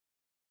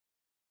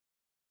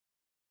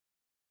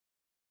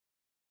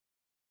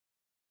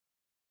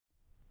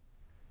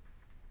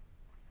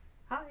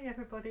Hi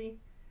everybody.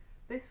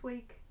 This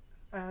week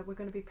we're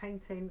going to be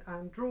painting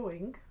and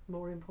drawing,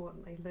 more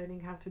importantly, learning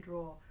how to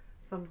draw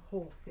some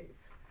horses.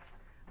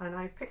 And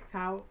I picked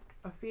out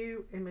a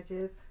few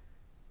images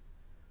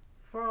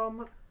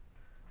from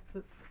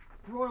the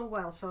Royal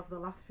Welsh over the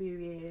last few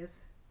years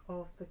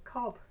of the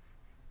Cob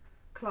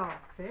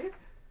classes.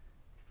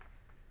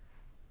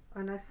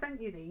 And I've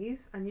sent you these,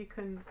 and you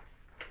can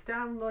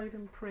download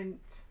and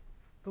print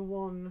the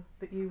one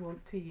that you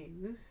want to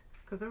use,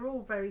 because they're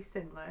all very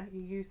similar.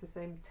 You use the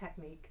same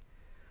technique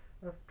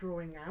of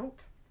drawing out,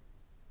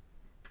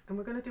 and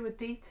we're going to do a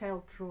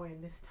detailed drawing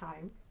this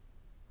time,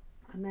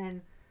 and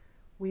then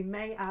we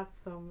may add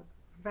some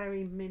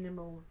very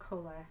minimal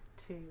colour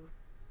to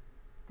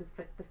the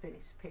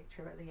finished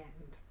picture at the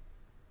end.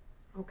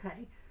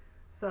 Okay,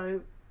 so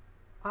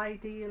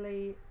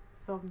ideally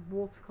some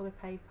watercolour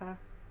paper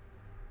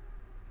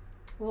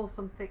or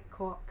some thick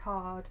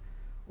card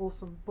or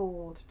some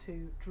board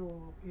to draw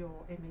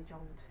your image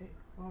onto.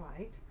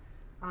 Alright,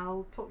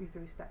 I'll talk you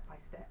through step by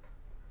step.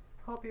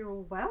 Hope you're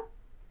all well.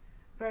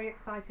 Very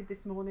excited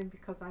this morning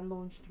because I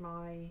launched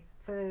my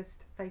first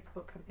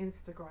Facebook and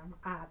Instagram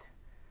ad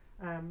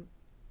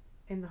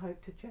in the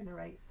hope to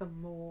generate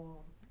some more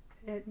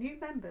new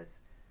members.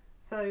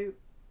 So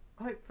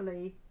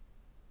hopefully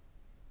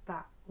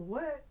that will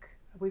work.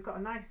 We've got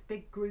a nice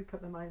big group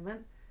at the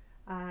moment,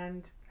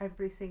 and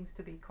everybody seems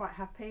to be quite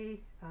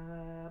happy,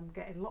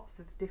 getting lots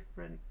of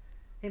different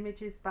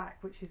images back,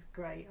 which is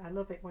great. I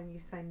love it when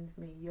you send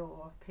me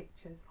your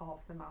pictures of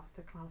the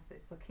master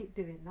classes, so keep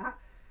doing that.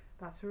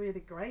 That's really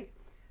great.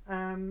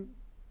 There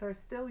are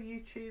still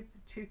YouTube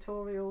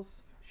tutorials,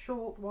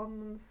 short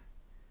ones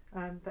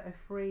that are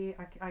free.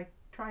 I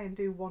try and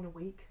do one a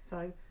week,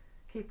 so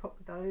keep up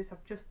with those.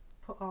 I've just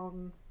put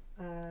on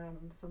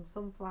some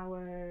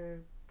sunflower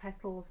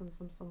petals and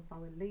some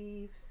sunflower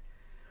leaves.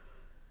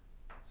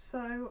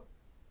 So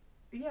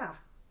yeah,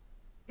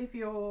 if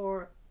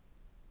you've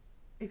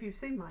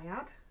seen my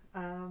ad,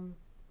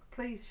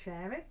 please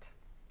share it,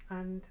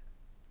 and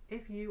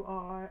if you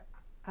are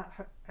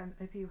and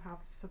if you have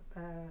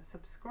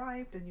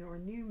subscribed and you're a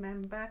new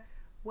member,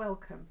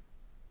 welcome.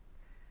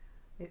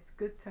 It's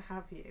good to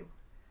have you,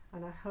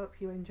 and I hope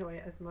you enjoy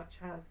it as much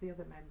as the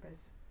other members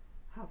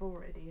have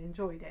already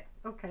enjoyed it.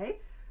 Okay,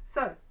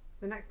 so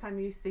the next time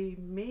you see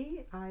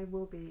me, I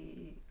will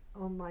be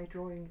on my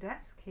drawing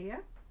desk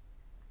here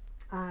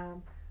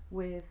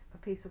with a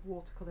piece of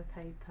watercolour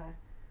paper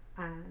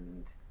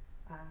and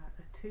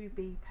a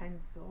 2B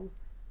pencil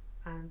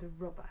and a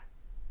rubber.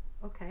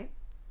 Okay,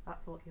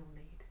 that's what you'll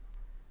need.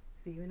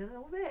 See you in a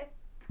little bit.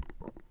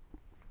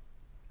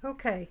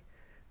 Okay,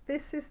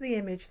 this is the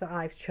image that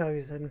I've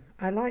chosen.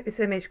 I like this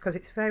image because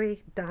it's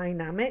very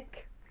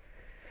dynamic.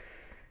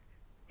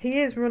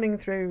 He is running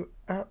through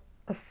a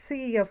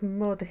sea of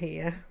mud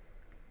here.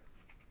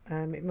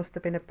 It must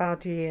have been a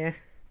bad year,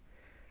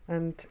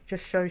 and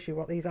just shows you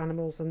what these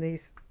animals and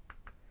these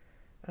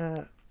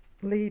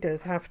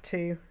leaders have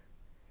to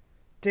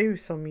do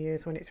some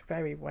years when it's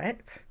very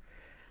wet.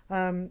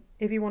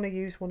 If you want to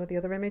use one of the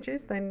other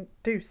images, then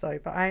do so,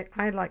 but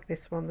I like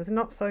this one. There's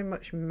not so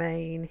much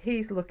mane.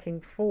 He's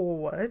looking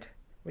forward,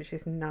 which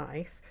is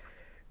nice.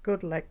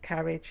 Good leg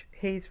carriage.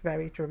 He's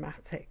very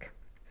dramatic.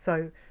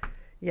 So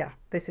yeah,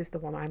 this is the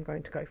one I'm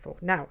going to go for.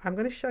 Now I'm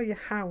going to show you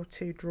how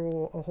to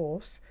draw a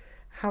horse.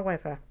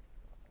 However,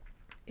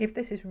 if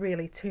this is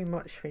really too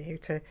much for you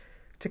to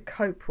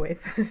cope with,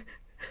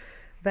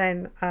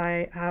 then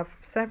I have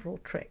several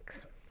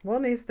tricks.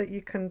 One is that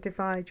you can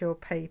divide your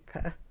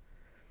paper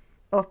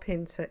up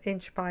into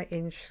inch by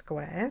inch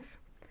squares,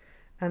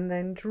 and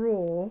then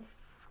draw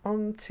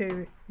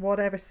onto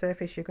whatever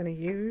surface you're going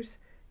to use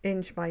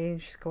inch by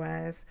inch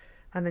squares,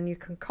 and then you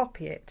can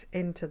copy it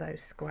into those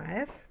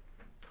squares.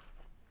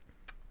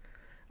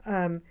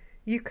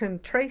 You can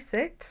trace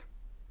it,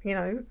 you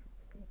know,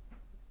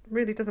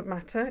 really doesn't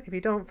matter. If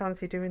you don't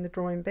fancy doing the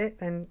drawing bit,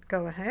 then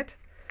go ahead.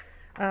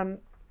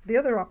 The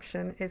other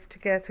option is to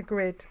get a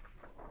grid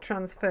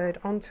transferred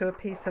onto a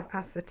piece of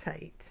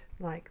acetate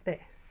like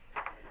this,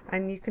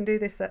 and you can do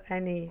this at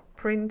any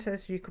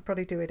printers. You could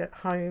probably do it at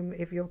home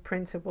if your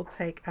printer will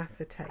take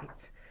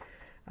acetate.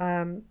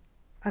 And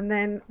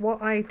then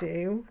what I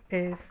do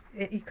is,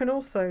 you can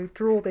also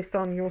draw this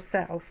on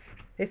yourself.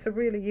 It's a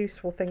really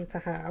useful thing to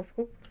have.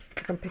 Oh,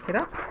 you can pick it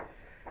up.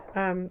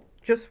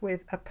 Just with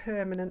a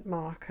permanent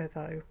marker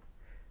though,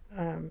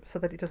 so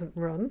that it doesn't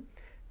run.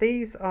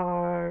 These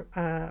are,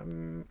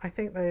 I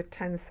think they're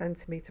 10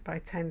 centimetre by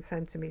 10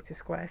 centimetre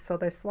square, so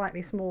they're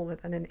slightly smaller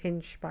than an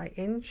inch by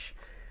inch.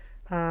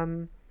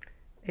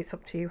 It's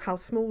up to you how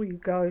small you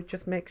go.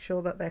 Just make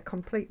sure that they're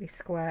completely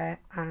square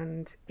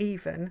and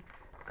even,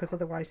 because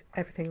otherwise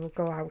everything will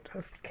go out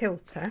of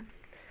kilter.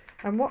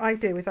 And what I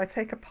do is I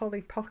take a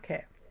Polly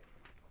Pocket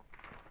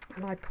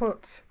and I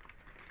put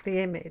the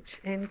image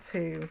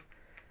into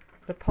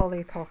the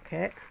Polly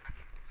Pocket,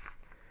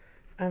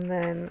 and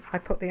then I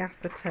put the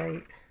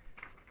acetate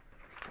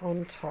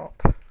on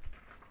top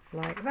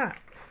like that.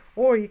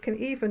 Or you can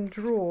even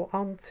draw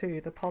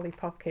onto the Polly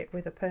Pocket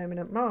with a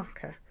permanent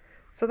marker.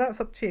 So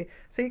that's up to you.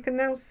 So you can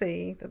now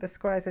see that the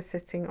squares are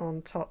sitting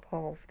on top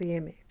of the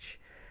image.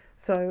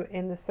 So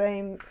in the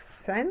same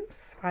sense,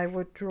 I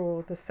would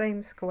draw the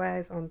same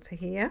squares onto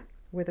here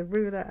with a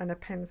ruler and a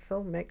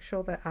pencil, make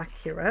sure they're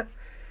accurate,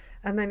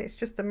 and then it's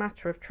just a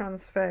matter of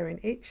transferring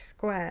each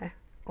square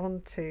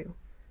onto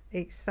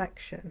each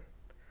section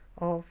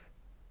of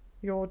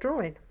your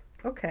drawing.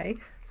 Okay,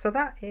 so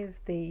that is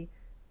the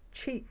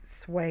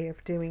cheats way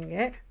of doing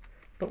it,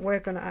 but we're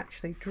going to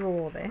actually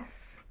draw this.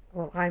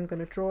 Well, I'm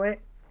going to draw it,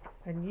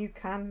 and you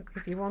can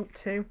if you want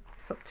to.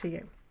 It's up to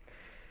you.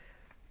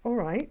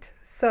 Alright,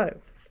 so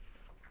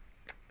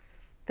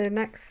the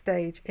next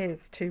stage is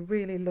to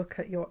really look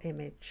at your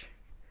image.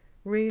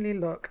 Really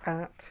look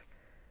at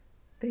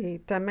the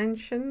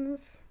dimensions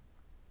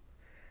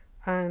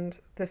and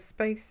the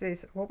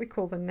spaces, what we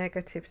call the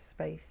negative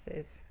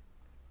spaces.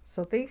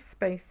 So these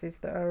spaces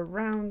that are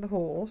around the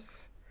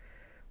horse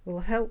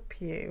will help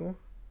you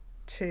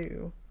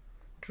to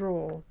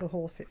draw the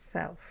horse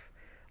itself.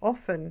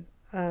 Often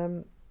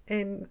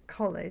in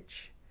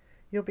college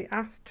you'll be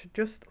asked to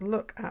just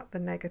look at the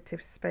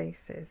negative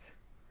spaces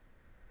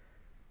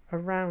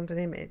around an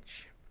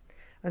image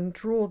and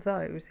draw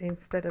those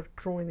instead of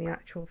drawing the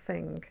actual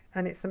thing,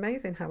 and it's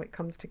amazing how it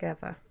comes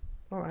together.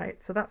 Alright,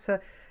 so that's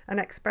an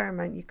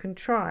experiment you can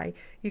try.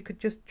 You could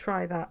just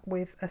try that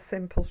with a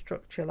simple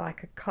structure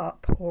like a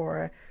cup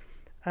or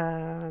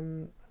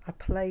a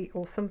plate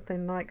or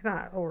something like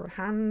that, or a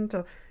hand,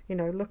 or you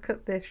know, look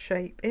at this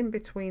shape in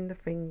between the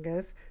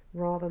fingers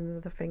rather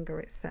than the finger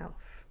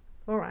itself.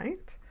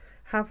 Alright,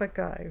 have a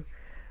go.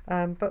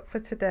 But for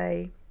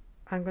today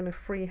I'm going to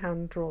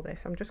freehand draw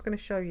this. I'm just going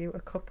to show you a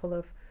couple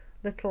of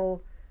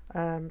little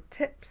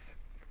tips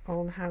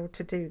on how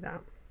to do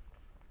that.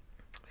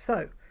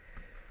 So,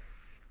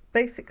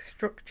 basic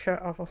structure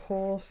of a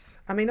horse.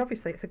 I mean,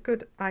 obviously it's a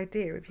good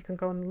idea if you can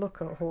go and look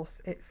at a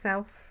horse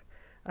itself.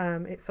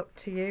 It's up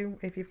to you.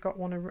 If you've got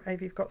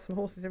if you've got some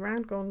horses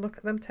around, go and look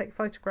at them, take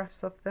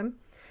photographs of them.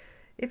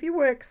 If you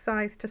work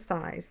size to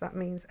size, that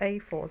means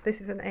A4.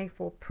 This is an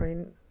A4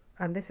 print,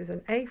 and this is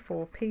an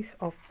A4 piece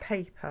of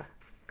paper,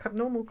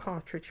 normal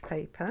cartridge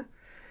paper.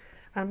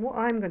 And what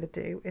I'm going to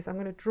do is I'm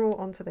going to draw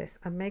onto this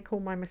and make all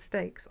my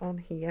mistakes on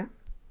here,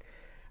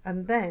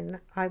 and then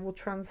I will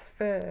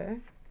transfer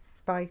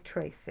by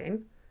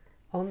tracing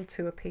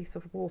onto a piece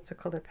of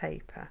watercolour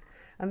paper.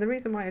 And the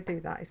reason why I do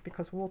that is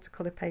because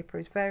watercolour paper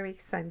is very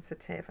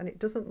sensitive and it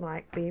doesn't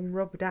like being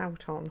rubbed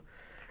out on.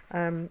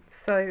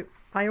 So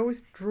I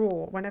always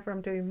draw, whenever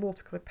I'm doing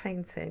watercolour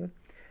painting,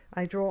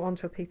 I draw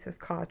onto a piece of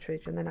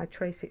cartridge and then I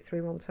trace it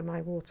through onto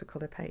my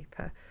watercolour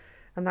paper,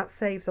 and that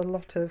saves a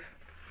lot of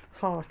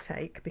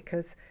heartache,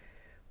 because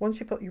once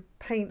you put your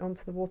paint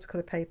onto the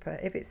watercolour paper,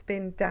 if it's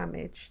been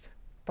damaged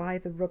by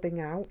the rubbing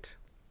out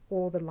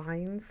or the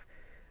lines,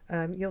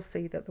 you'll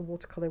see that the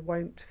watercolour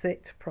won't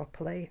sit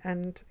properly,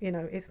 and you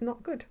know, it's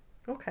not good.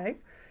 Okay,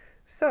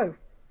 so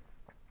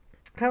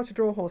how to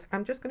draw a horse.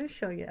 I'm just going to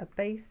show you a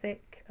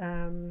basic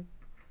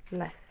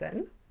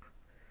lesson,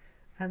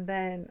 and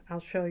then I'll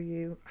show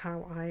you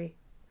how I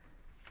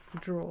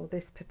draw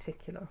this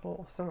particular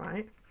horse.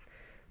 Alright,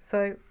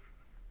 so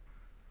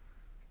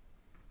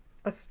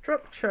a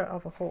structure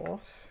of a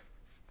horse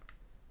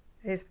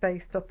is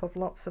based up of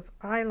lots of,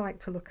 I like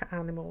to look at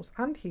animals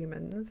and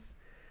humans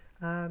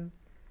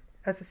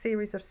as a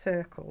series of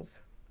circles,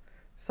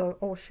 so,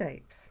 or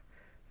shapes.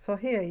 So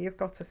here you've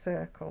got a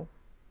circle,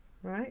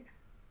 right?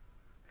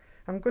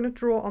 I'm going to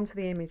draw onto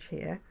the image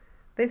here.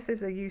 This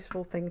is a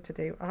useful thing to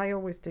do. I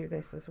always do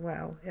this as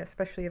well,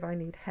 especially if I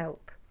need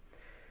help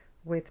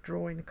with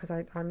drawing, because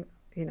I'm,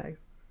 you know,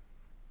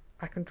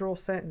 I can draw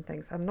certain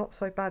things. I'm not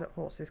so bad at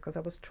horses because I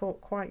was taught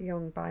quite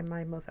young by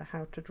my mother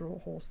how to draw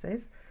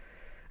horses.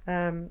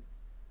 But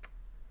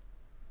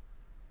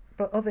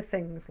other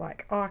things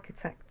like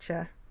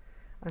architecture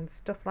and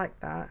stuff like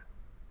that,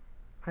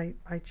 I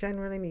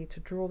generally need to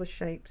draw the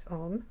shapes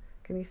on.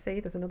 Can you see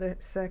there's another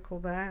circle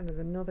there and there's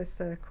another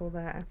circle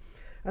there,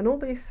 and all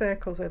these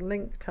circles are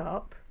linked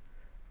up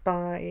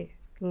by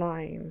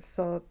lines.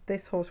 So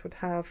this horse would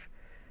have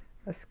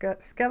a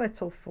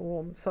skeletal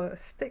form, so a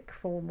stick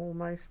form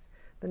almost.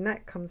 The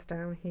neck comes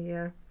down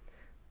here,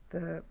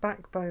 the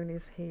backbone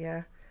is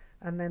here,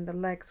 and then the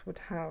legs would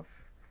have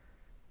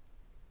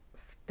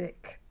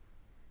stick.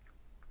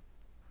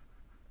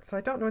 So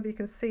I don't know whether you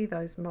can see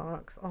those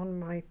marks on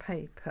my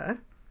paper.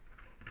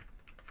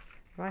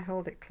 If I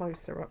hold it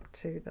closer up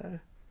to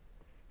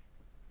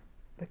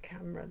the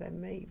camera,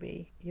 then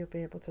maybe you'll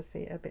be able to see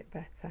it a bit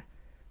better.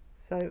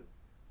 So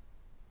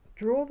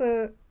draw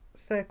the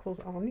circles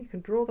on. You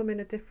can draw them in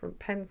a different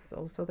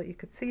pencil so that you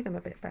could see them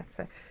a bit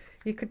better.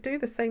 You could do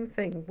the same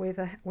thing with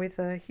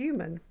a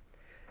human.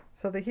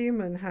 So the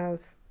human has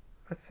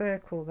a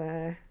circle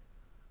there,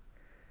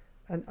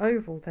 an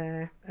oval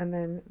there, and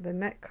then the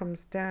neck comes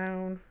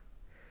down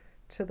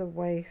to the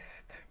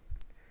waist.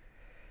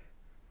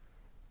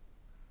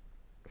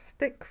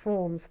 Stick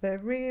forms, they're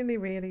really,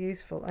 really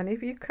useful, and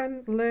if you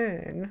can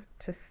learn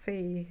to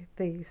see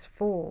these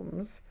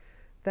forms,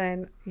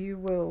 then you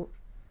will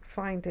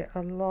find it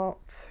a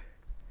lot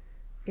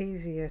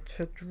easier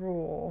to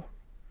draw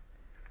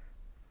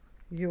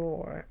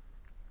your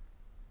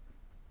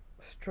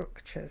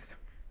structures.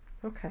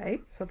 Okay,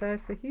 so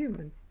there's the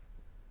human.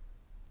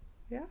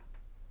 Yeah,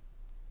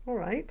 all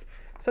right,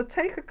 so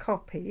take a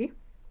copy.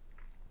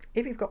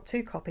 If you've got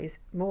 2 copies,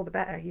 more the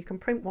better. You can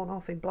print one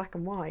off in black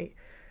and white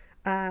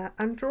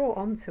and draw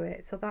onto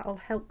it, so that'll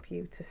help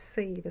you to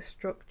see the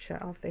structure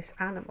of this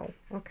animal.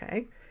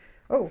 Okay,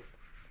 oh,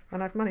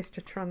 and I've managed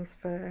to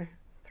transfer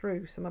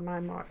through some of my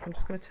marks. I'm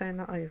just going to turn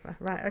that over.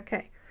 Right,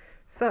 okay,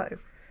 so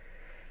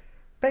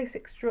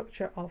basic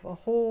structure of a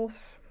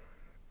horse.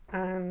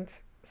 And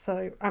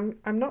so I'm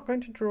not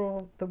going to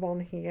draw the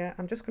one here.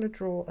 I'm just going to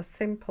draw a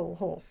simple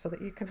horse so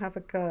that you can have a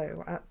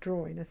go at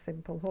drawing a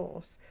simple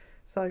horse.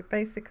 So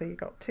basically you've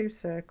got 2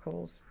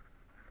 circles,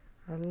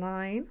 a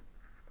line,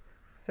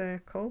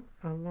 circle,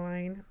 a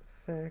line,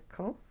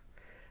 circle,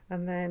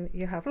 and then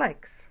you have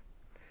legs.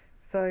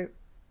 So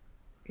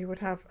you would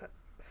have a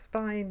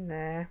spine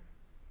there,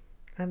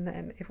 and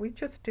then if we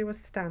just do a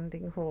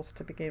standing horse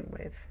to begin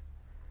with,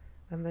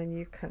 and then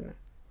you can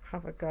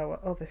have a go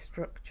at other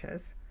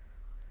structures.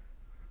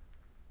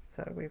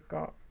 So we've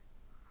got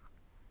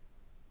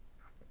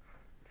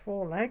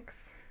 4 legs,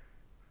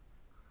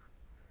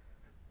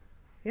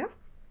 yeah,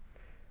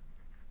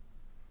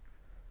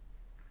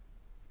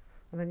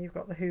 and then you've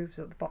got the hooves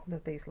at the bottom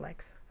of these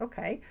legs.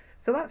 Okay,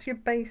 so that's your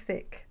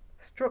basic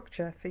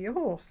structure for your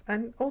horse,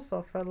 and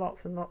also for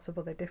lots and lots of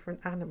other different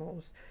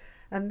animals.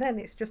 And then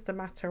it's just a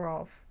matter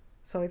of,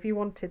 so if you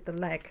wanted the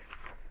leg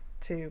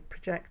to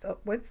project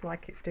upwards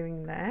like it's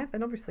doing there,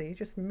 then obviously you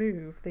just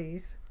move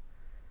these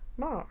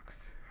marks.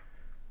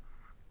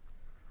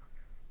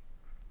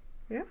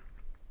 Yeah,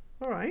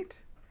 all right,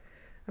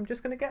 I'm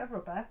just going to get a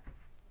rubber.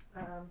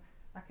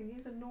 I can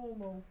use a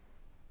normal,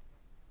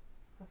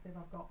 let's see if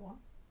I've got one.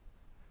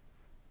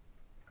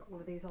 Got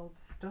one of these old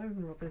stone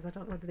rubbers. I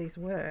don't know whether these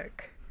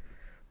work.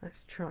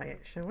 Let's try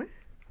it, shall we?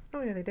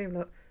 Oh yeah, they do.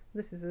 Look,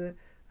 this is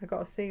I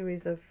got a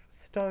series of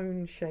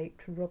stone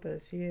shaped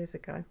rubbers years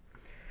ago.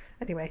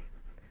 Anyway,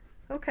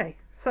 okay,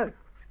 so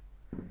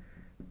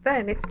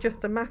then it's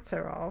just a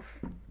matter of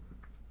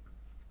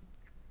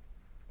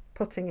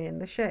putting in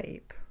the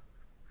shape.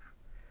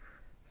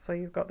 So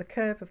you've got the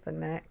curve of the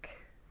neck,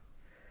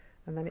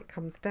 and then it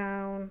comes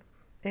down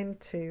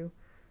into,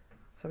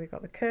 so we've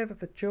got the curve of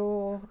the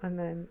jaw, and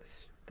then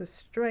the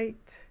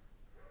straight,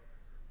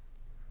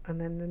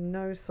 and then the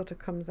nose sort of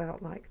comes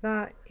out like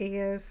that,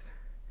 ears,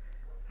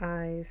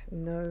 eyes,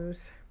 nose,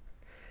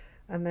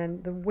 and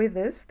then the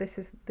withers,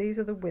 these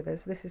are the withers,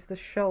 this is the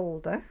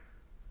shoulder,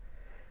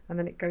 and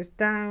then it goes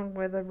down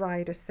where the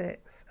rider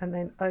sits, and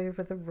then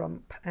over the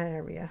rump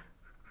area,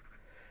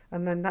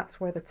 and then that's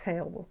where the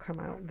tail will come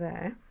out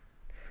there.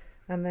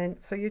 And then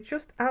so you're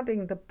just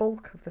adding the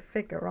bulk of the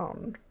figure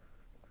on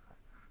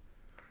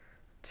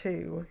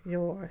to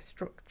your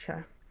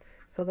structure.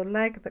 So the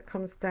leg that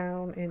comes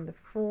down in the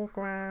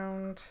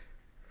foreground,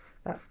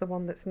 that's the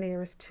one that's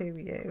nearest to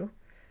you.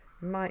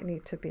 Might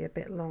need to be a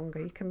bit longer.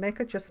 You can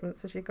make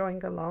adjustments as you're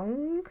going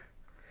along.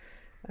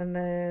 And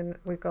then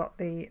we've got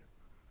the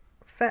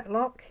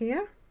fetlock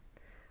here,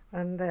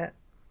 and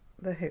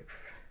the hoof.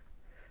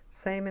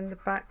 Same in the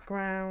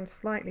background,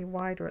 slightly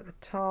wider at the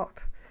top.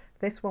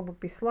 This one would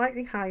be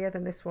slightly higher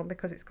than this one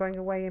because it's going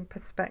away in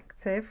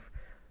perspective.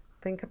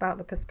 Think about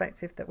the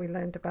perspective that we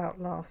learned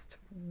about last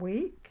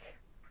week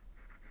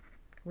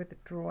with the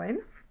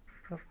drawing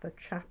of the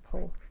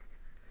chapel.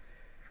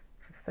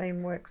 The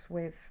same works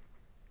with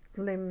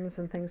limbs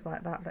and things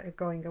like that that are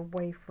going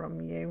away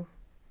from you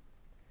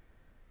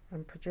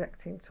and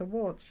projecting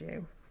towards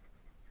you.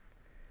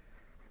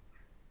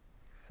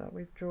 So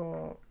we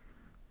draw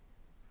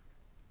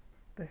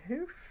the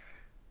hoof,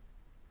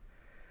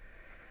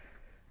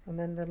 and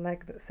then the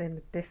leg that's in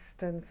the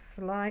distance,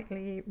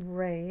 slightly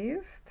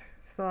raised,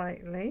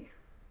 slightly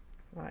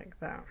like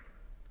that.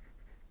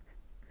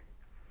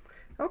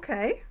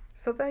 Okay,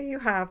 so there you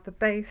have the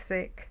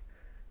basic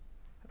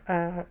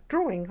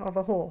drawing of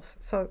a horse.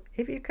 So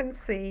if you can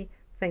see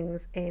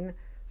things in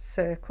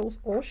circles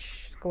or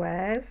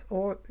squares,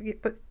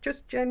 but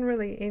just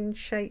generally in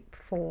shape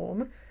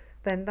form,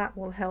 then that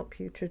will help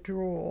you to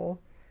draw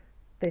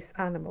this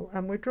animal.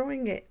 And we're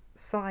drawing it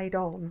side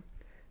on,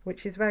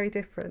 which is very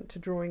different to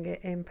drawing it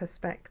in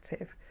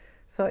perspective.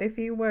 So if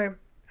you were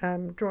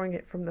drawing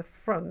it from the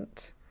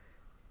front,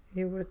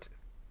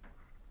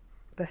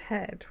 the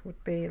head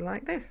would be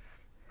like this,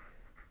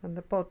 and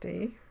the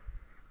body,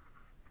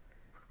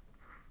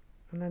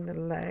 and then the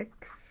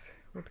legs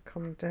would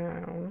come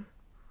down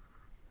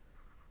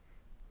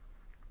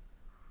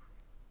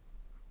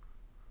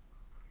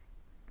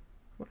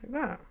like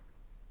that.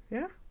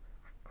 Yeah,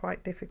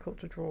 quite difficult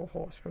to draw a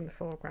horse from the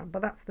foreground,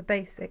 but that's the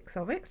basics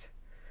of it.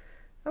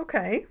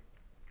 Okay,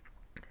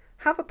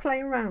 have a play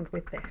around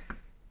with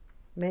this.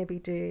 Maybe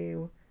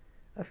do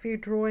a few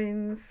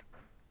drawings,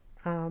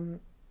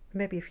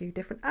 maybe a few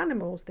different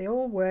animals. They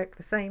all work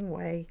the same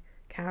way: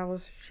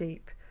 cows,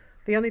 sheep.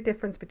 The only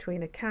difference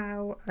between a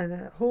cow and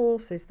a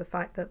horse is the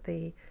fact that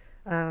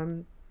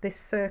this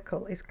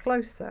circle is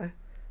closer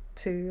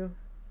to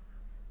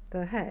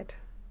the head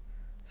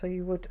So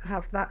you would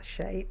have that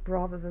shape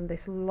rather than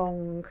this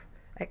long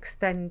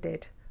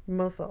extended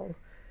muzzle,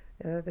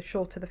 the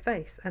shorter the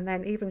face, and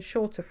then even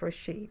shorter for a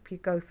sheep, you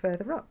go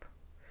further up.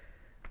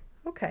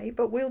 Okay,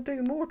 but we'll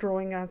do more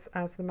drawing as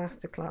the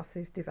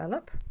masterclasses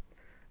develop.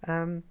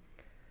 You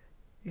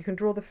can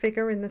draw the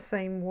figure in the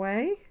same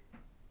way.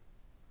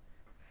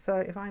 So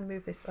if I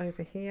move this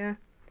over here,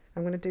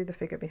 I'm going to do the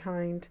figure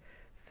behind.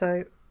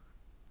 So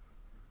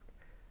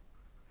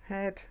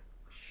head,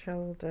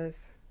 shoulders,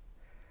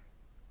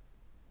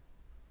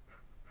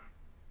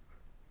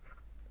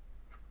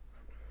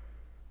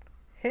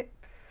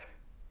 hips,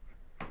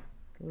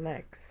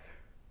 legs,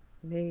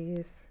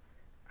 knees,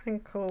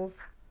 ankles,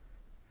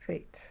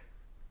 feet,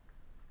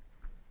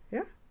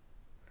 yeah,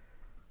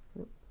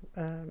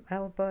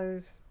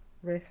 elbows,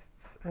 wrists,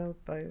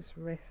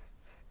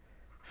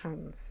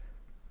 hands.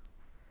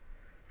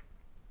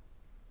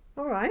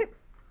 Alright,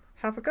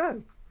 have a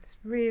go. It's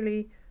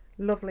really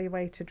lovely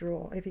way to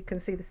draw. If you can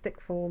see the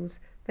stick forms,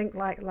 think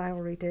like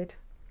Lowry did,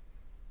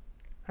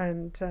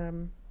 and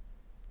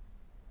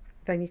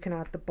then you can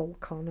add the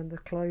bulk on and the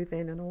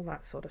clothing and all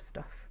that sort of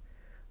stuff.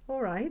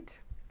 Alright.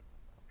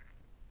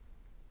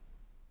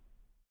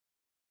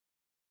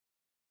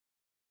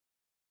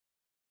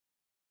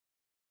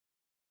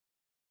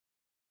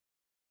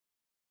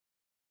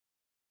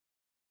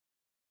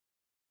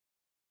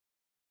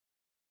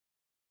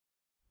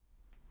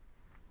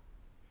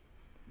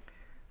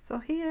 So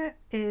here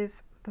is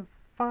the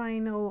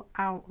final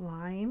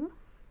outline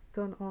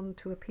done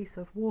onto a piece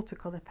of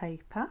watercolour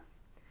paper.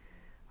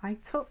 I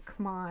took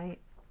my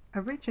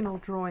original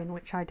drawing,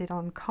 which I did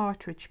on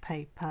cartridge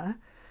paper,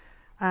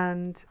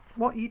 and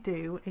what you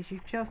do is you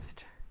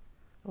just,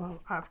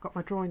 well, I've got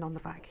my drawing on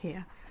the back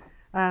here.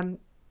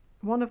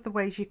 One of the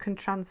ways you can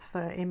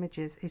transfer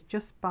images is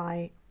just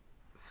by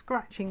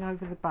scratching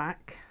over the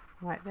back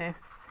like this.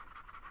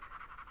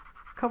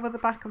 Cover the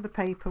back of the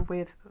paper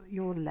with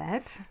your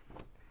lead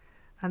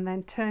and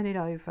then turn it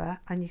over,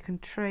 and you can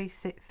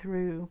trace it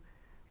through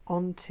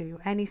onto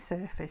any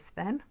surface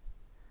then.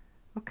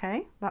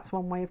 Okay, that's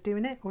one way of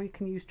doing it, or you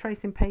can use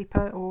tracing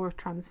paper or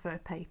transfer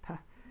paper.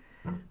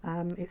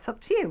 It's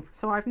up to you.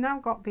 So I've now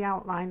got the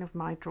outline of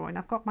my drawing.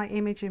 I've got my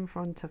image in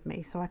front of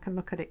me so I can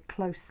look at it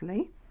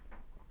closely.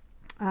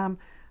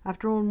 I've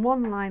drawn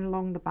one line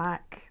along the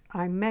back.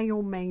 I may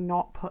or may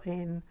not put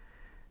in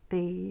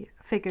the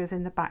figures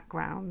in the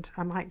background.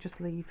 I might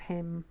just leave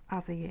him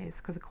as he is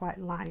because I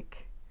quite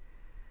like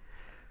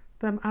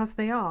them as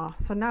they are.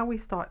 So now we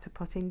start to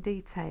put in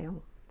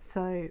detail.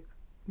 So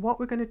what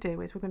we're going to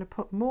do is we're going to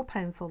put more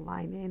pencil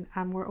line in,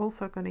 and we're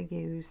also going to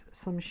use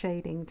some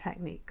shading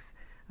techniques.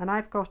 And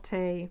I've got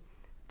a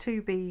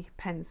 2B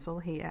pencil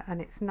here,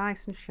 and it's nice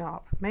and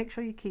sharp. Make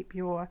sure you keep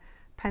your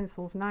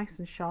pencils nice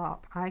and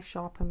sharp. I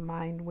sharpen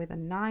mine with a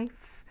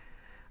knife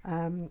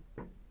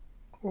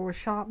or a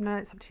sharpener,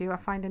 it's up to you. I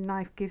find a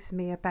knife gives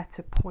me a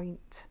better point.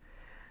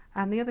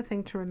 And the other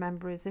thing to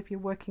remember is if you're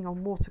working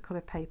on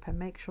watercolour paper,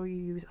 make sure you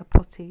use a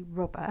putty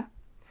rubber.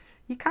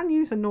 You can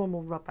use a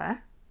normal rubber,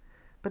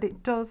 but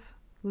it does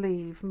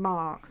leave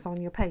marks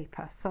on your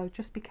paper, so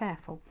just be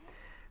careful.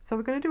 So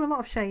we're going to do a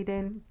lot of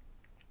shading.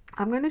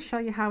 I'm going to show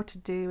you how to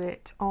do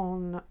it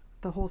on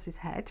the horse's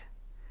head,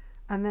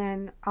 and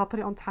then I'll put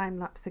it on time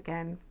lapse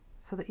again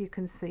so that you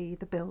can see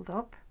the build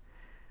up,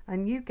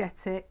 and you get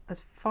it as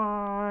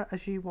far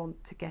as you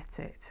want to get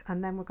it,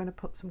 and then we're going to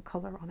put some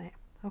colour on it.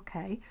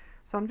 Okay,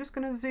 so I'm just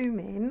going to zoom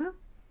in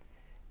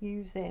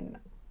using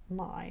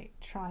my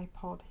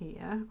tripod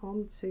here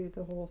onto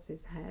the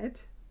horse's head,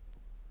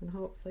 and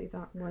hopefully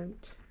that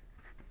won't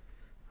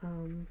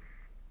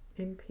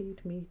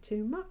impede me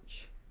too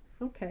much.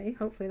 Okay,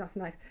 hopefully that's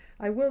nice.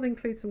 I will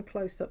include some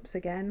close-ups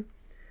again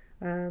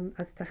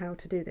as to how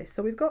to do this.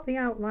 So we've got the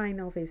outline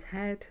of his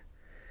head.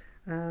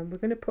 We're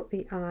going to put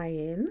the eye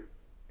in,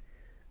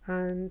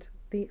 and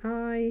the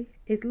eye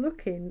is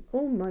looking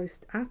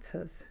almost at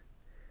us,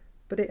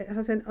 but it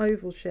has an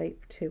oval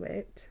shape to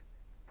it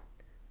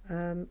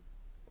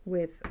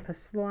with a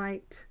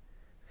slight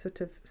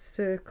sort of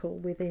circle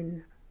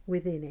within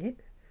it.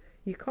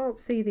 You can't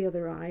see the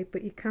other eye,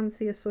 but you can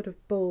see a sort of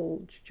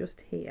bulge just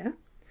here.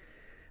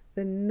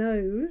 The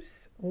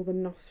nose or the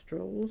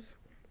nostrils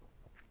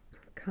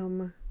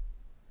come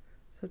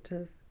sort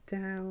of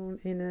down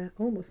in a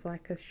almost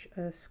like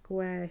a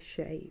square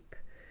shape,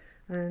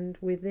 and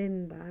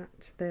within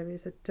that there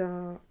is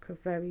a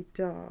very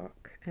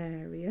dark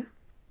area.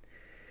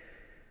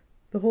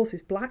 The horse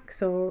is black,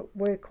 so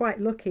we're quite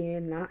lucky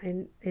in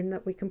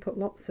that we can put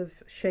lots of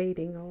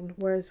shading on,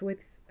 whereas with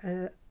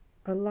a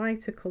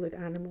lighter coloured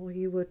animal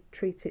you would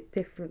treat it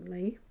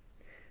differently.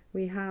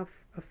 We have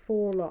a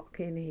forelock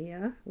in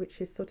here which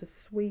is sort of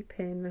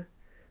sweeping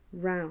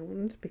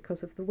round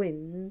because of the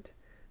wind,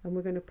 and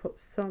we're going to put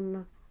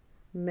some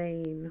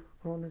mane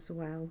on as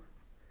well,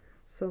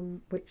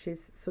 some which is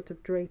sort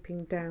of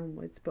draping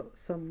downwards but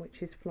some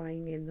which is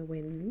flying in the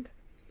wind.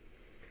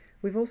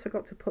 We've also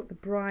got to put the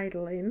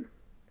bridle in,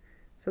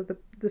 so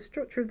the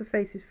structure of the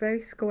face is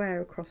very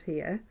square across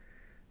here,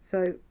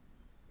 so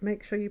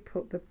make sure you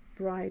put the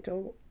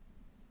bridle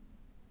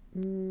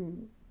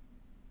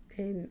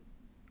in,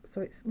 so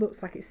it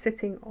looks like it's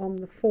sitting on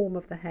the form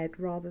of the head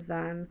rather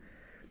than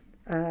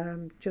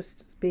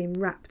just being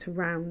wrapped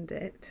around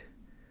it.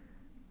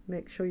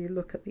 Make sure you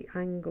look at the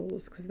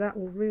angles, because that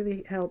will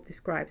really help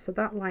describe. So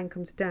that line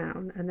comes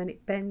down and then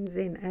it bends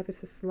in ever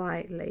so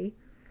slightly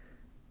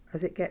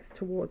as it gets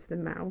towards the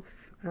mouth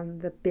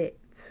and the bit,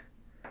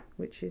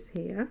 which is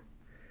here.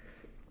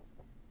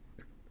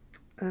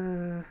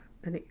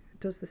 And it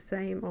does the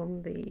same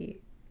on the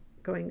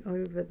going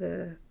over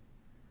the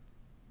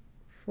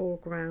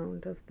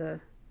foreground of the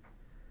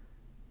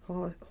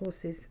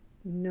horse's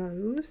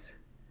nose,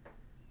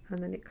 and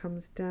then it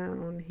comes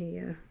down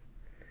here,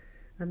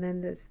 and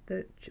then there's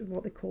the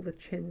what they call the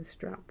chin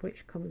strap,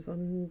 which comes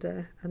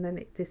under, and then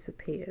it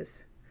disappears.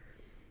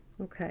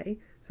 Okay,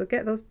 so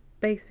get those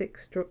basic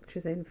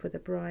structures in for the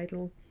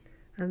bridle,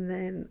 and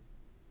then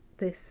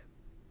this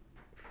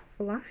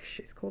flash,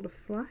 it's called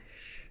a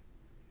flash,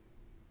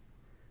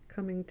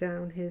 coming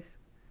down his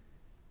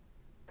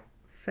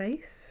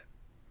face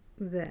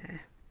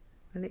there,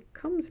 and it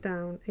comes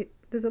down,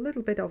 there's a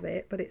little bit of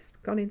it, but it's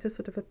gone into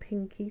sort of a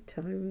pinky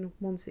tone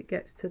once it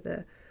gets to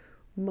the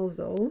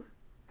muzzle.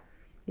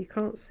 You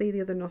can't see the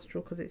other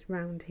nostril because it's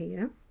round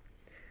here,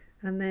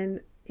 and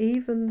then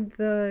even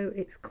though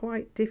it's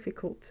quite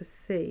difficult to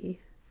see,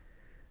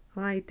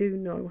 I do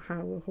know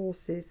how a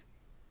horse's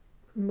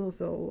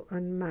muzzle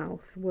and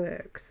mouth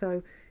work,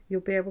 so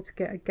you'll be able to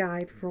get a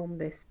guide from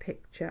this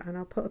picture, and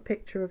I'll put a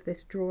picture of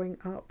this drawing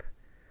up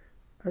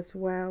as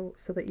well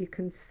so that you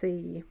can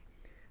see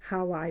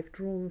how I've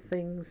drawn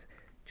things,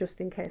 just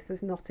in case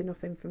there's not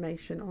enough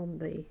information on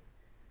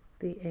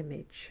the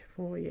image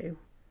for you.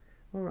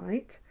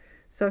 Alright,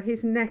 so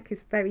his neck is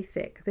very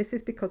thick. This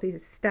is because he's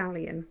a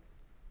stallion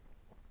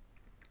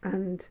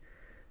and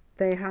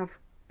they have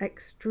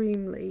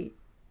extremely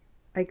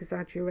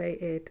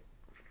exaggerated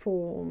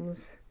forms,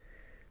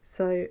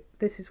 so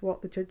this is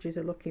what the judges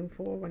are looking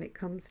for when it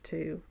comes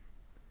to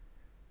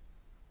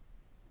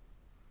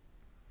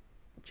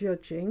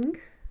judging.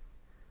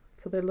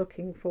 So they're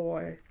looking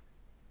for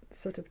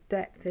sort of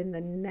depth in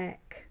the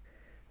neck,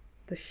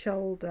 the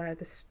shoulder,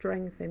 the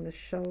strength in the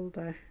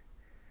shoulder,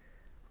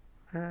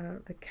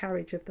 the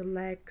carriage of the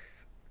legs,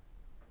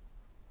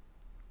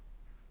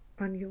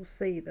 and you'll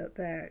see that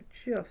they're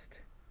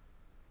just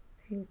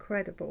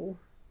incredible.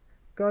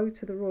 Go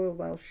to the Royal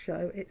Welsh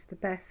Show, it's the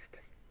best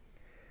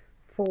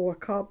for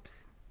Cobs,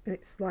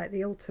 it's like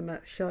the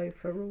ultimate show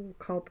for all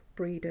Cob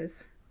breeders,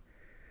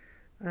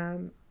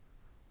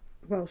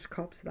 Welsh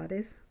Cobs that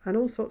is, and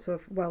all sorts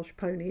of Welsh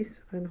ponies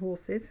and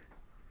horses.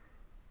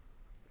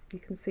 You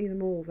can see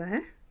them all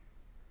there,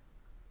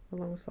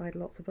 alongside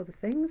lots of other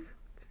things.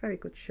 It's a very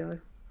good show,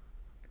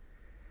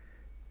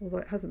 although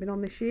it hasn't been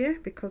on this year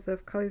because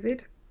of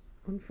COVID,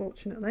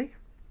 unfortunately.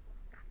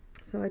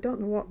 So I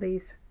don't know what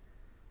these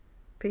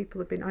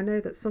people have been. I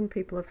know that some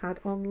people have had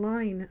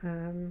online.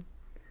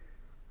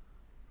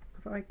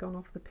 Have I gone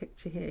off the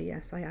picture here?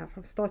 Yes, I have.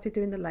 I've started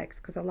doing the legs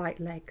because I like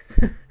legs.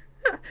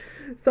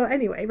 So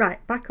anyway,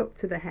 right, back up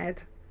to the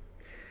head.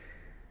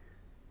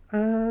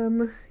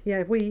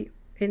 Yeah, we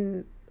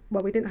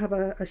didn't have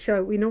a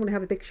show. We normally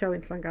have a big show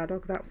in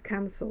Llangadog. That was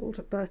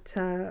cancelled, but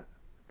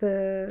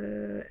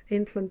the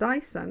in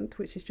Llandysant,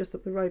 which is just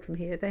up the road from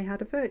here, they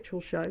had a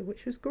virtual show,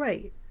 which was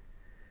great.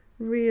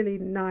 Really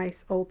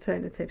nice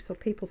alternative. So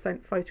people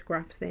sent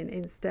photographs in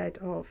instead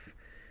of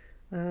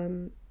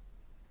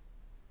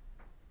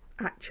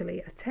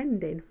actually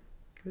attending.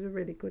 It was a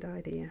really good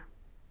idea.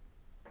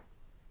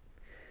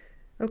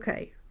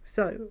 Okay,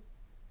 so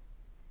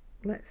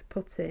let's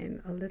put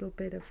in a little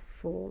bit of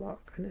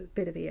forelock and a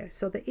bit of ear.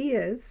 So the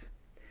ears,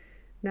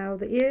 now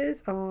the ears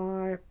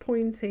are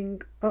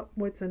pointing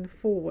upwards and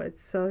forwards,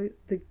 so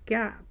the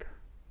gap,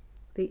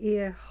 the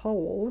ear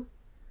hole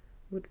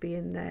would be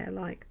in there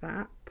like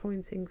that,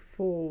 pointing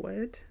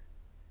forward.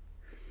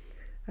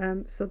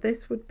 So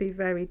this would be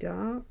very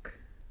dark,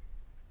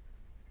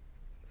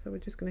 so we're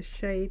just going to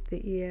shade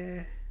the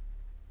ear,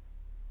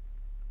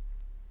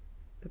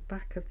 the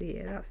back of the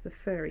ear, that's the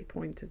furry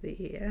point of the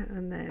ear,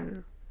 and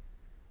then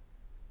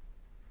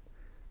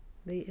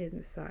the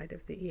inside of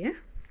the ear,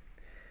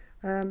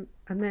 and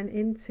then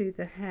into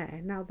the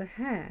hair. Now the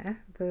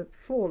hair, the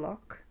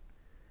forelock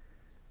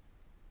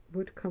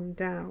would come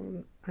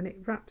down and it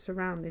wraps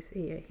around this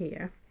ear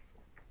here.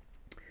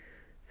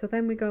 So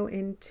then we go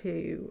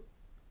into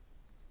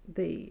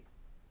the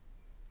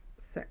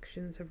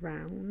sections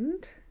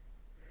around.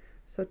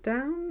 So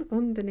down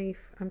underneath,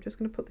 I'm just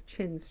going to put the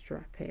chin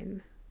strap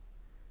in.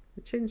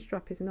 The chin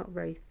strap is not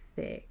very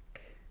thick,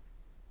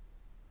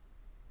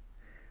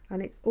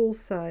 and it's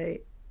also,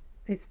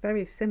 it's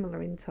very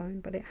similar in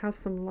tone, but it has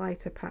some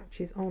lighter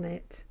patches on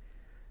it,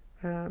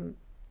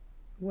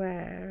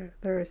 where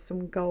there is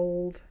some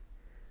gold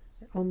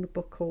on the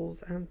buckles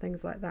and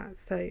things like that.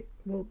 So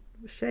we'll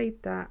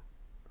shade that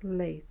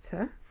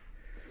later.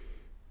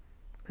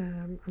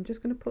 I'm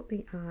just going to put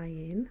the eye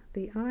in.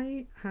 The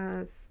eye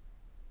has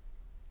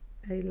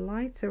a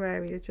lighter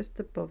area just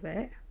above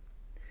it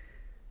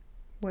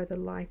where the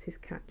light is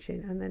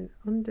catching, and then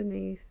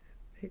underneath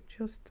it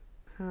just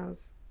has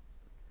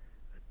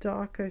a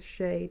darker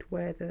shade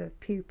where the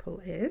pupil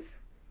is.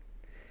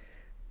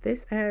 This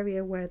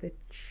area where the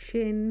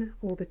chin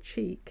or the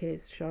cheek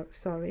is,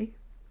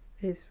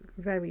 is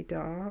very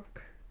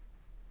dark.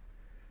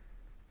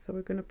 So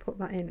we're going to put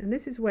that in, and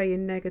this is where your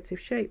negative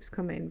shapes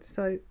come in.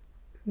 So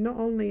not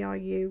only are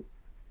you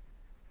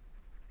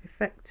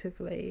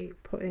effectively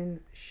putting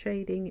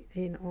shading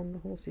in on the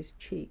horse's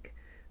cheek,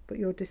 but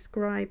you're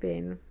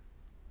describing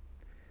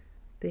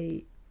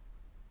the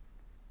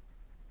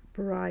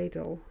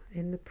bridle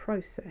in the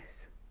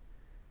process.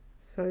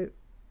 So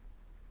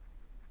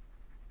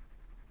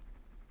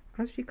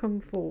as you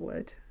come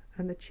forward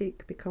and the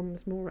cheek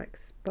becomes more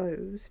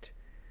exposed,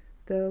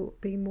 there'll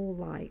be more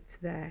light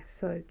there.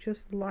 So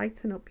just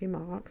lighten up your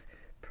marks,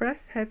 press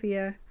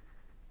heavier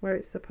where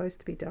it's supposed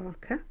to be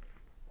darker,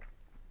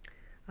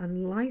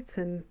 and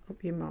lighten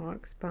up your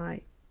marks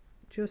by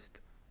just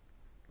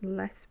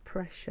less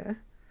pressure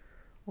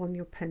on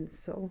your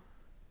pencil,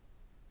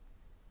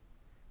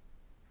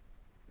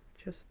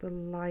 just a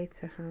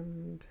lighter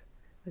hand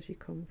as you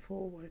come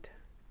forward.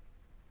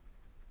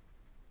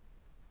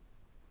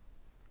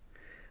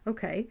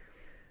 Okay,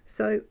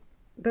 so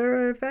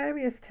there are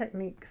various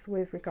techniques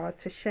with regard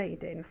to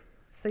shading.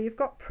 So you've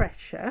got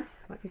pressure.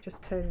 Let me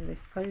just turn this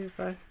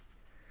over.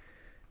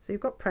 So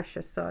you've got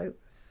pressure, so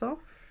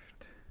soft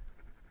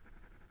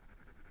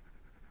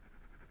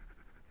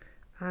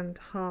and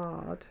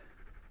hard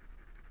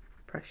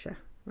pressure,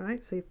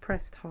 right? So you've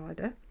pressed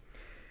harder.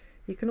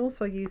 You can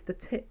also use the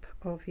tip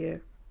of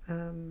your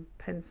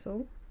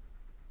pencil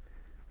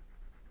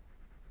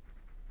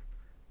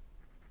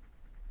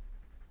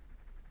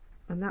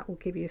and that will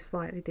give you a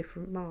slightly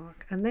different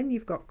mark. And then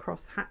you've got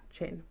cross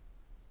hatching.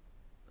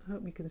 I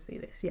hope you can see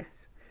this,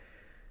 yes.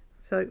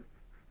 So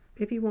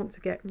if you want to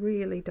get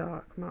really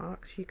dark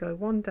marks, you go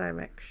one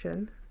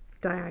direction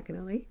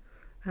diagonally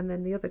and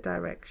then the other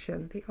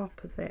direction the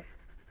opposite,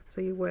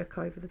 so you work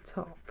over the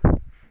top.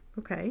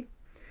 Okay,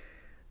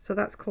 so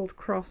that's called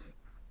cross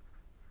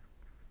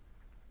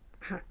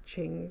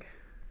hatching.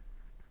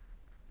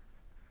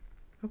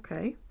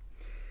 Okay,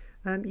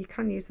 you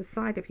can use the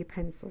side of your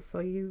pencil, so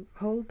you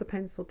hold the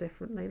pencil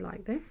differently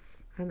like this,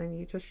 and then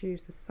you just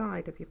use the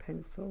side of your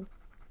pencil,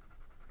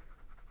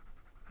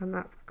 and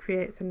that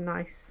creates a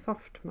nice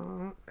soft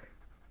mark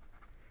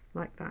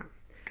like that.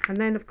 And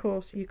then of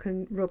course you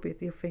can rub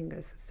with your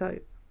fingers, so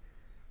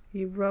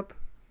you rub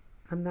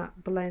and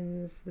that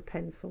blends the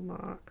pencil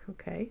mark.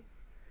 Okay,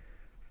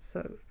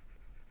 so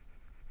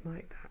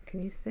like that,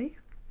 can you see?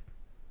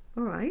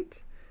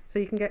 Alright, so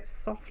you can get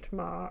soft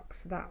marks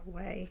that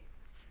way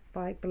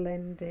by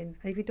blending.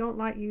 If you don't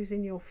like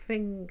using your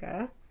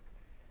finger,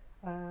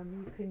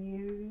 you can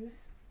use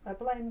a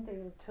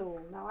blending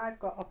tool. Now I've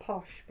got a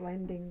posh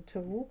blending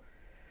tool.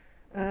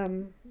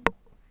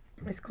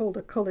 It's called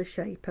a colour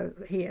shaper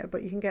here,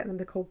 but you can get them,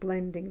 they're called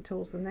blending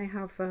tools, and they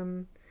have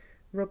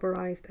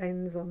rubberized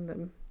ends on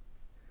them,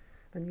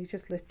 and you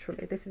just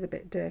literally, this is a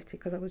bit dirty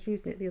because I was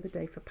using it the other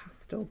day for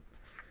pastel,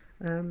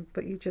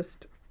 but you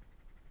just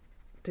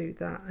do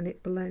that and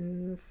it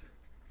blends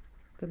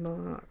the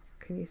mark.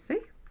 Can you see?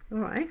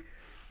 Alright,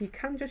 you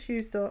can just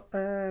use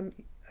a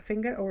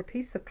finger or a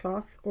piece of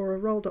cloth or a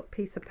rolled up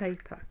piece of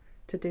paper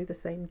to do the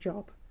same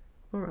job.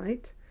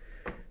 Alright,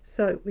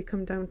 so we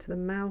come down to the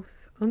mouth.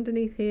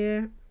 Underneath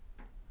here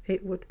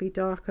it would be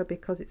darker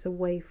because it's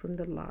away from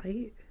the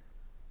light.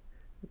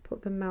 We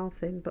put the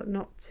mouth in, but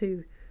not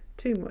too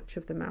much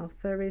of the mouth.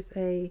 There is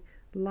a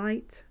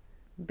light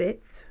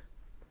bit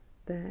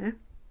there,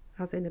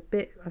 as in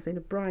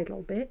a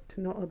bridle bit,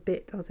 not a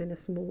bit as in a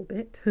small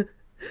bit.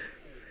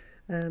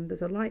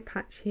 There's a light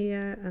patch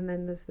here, and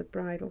then there's the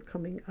bridle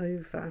coming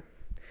over.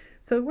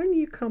 So when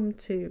you come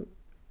to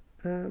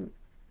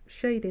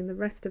shading the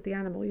rest of the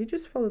animal, you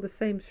just follow the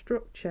same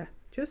structure.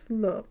 Just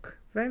look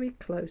very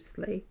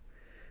closely.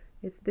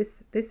 It's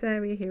this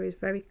area here is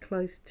very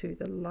close to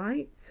the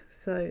light,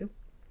 so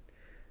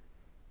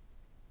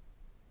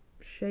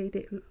shade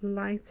it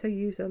lighter,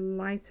 use a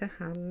lighter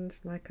hand,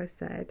 like I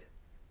said.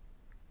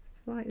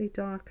 Slightly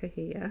darker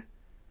here,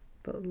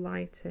 but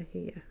lighter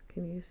here.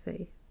 Can you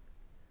see?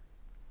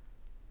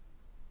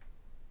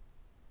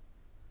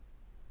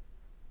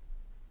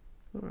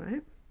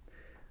 Alright,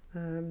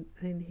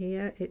 in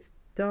here it's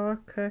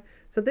darker.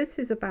 So this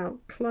is about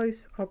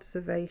close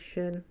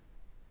observation.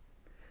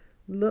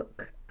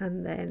 Look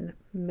and then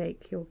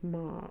make your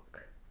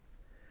mark.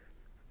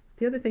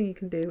 The other thing you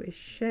can do is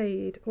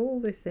shade all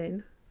this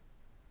in.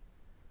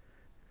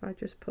 If I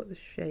just put the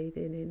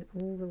shading in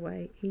all the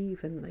way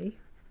evenly,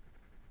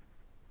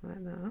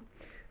 like that.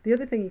 The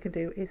other thing you can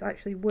do is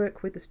actually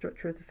work with the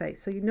structure of the face.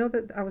 So you know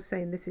that I was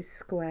saying this is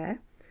square.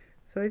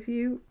 So if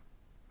you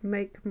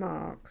make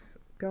marks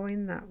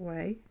going that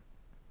way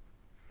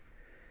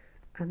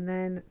and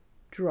then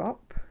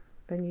drop,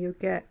 then you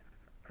get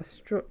a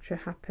structure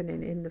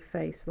happening in the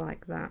face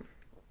like that.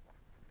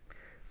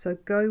 So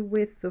go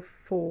with the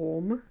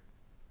form,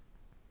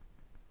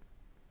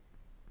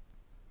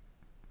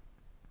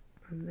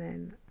 and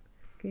then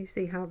can you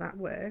see how that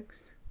works?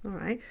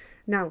 Alright,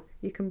 now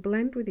you can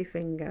blend with your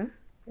finger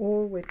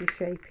or with your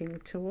shaping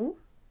tool.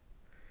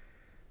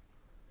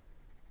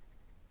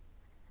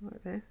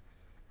 like this,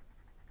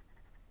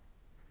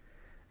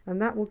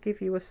 and that will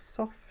give you a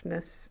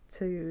softness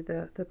to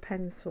the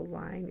pencil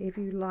line if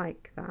you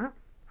like that.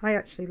 I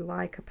actually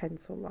like a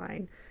pencil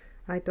line.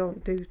 I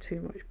don't do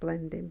too much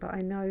blending, but I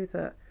know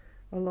that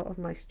a lot of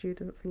my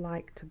students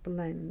like to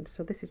blend,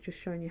 so this is just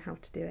showing you how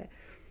to do it.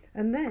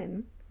 And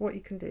then what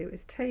you can do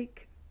is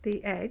take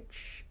the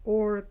edge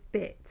or a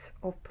bit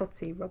of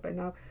putty rubber.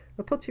 Now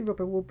the putty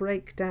rubber will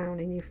break down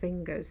in your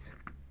fingers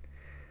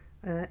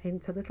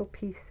into little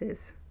pieces.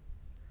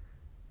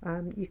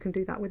 You can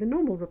do that with a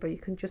normal rubber. You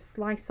can just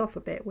slice off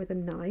a bit with a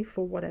knife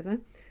or whatever.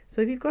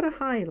 So if you've got a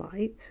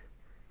highlight,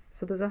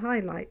 so there's a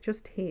highlight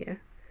just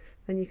here,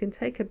 then you can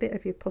take a bit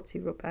of your putty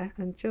rubber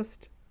and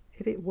just,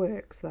 if it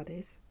works that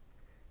is,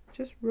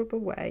 just rub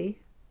away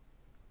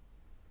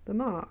the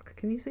mark.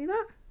 Can you see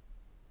that?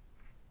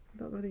 I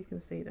don't know whether you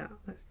can see that.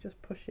 Let's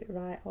just push it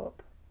right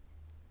up.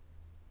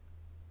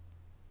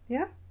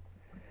 Yeah?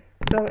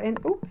 So in,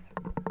 oops,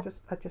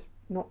 I just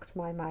knocked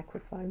my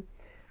microphone.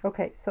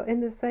 Okay, so in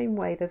the same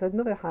way, there's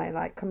another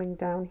highlight coming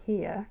down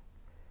here.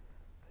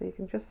 So you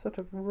can just sort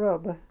of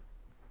rub.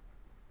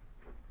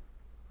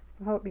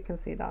 I hope you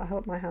can see that. I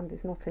hope my hand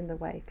is not in the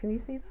way. Can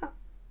you see that?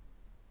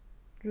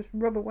 Just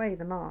rub away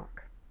the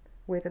mark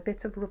with a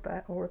bit of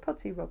rubber or a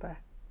putty rubber.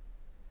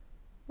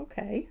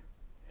 Okay,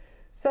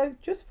 so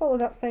just follow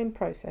that same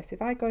process.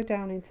 If I go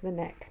down into the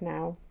neck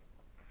now,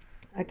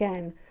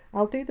 again,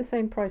 I'll do the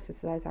same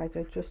process as I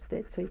just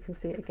did so you can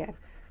see it again.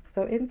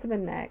 So into the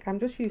neck, I'm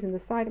just using the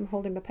side, I'm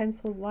holding my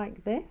pencil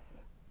like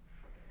this,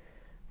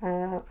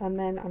 and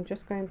then I'm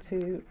just going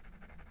to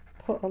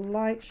put a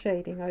light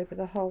shading over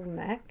the whole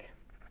neck,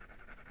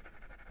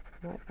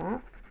 like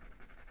that.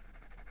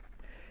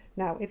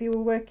 Now, if you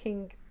were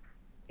working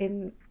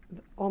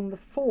on the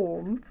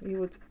form, you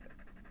would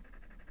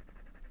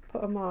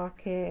put a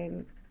mark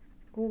in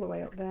all the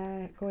way up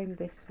there, going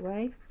this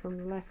way,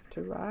 from left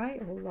to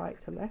right, or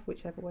right to left,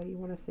 whichever way you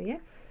want to see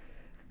it,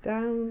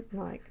 down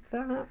like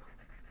that,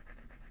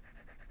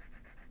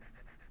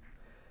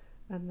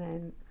 and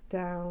then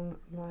down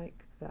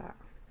like that.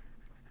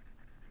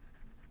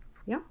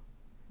 Yeah,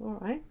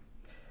 alright.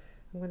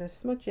 I'm going to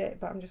smudge it,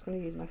 but I'm just going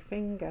to use my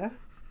finger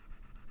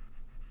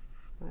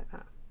like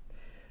that.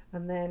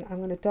 And then I'm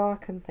going to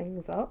darken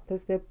things up.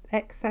 There's the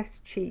excess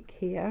cheek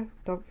here,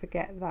 don't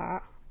forget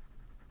that.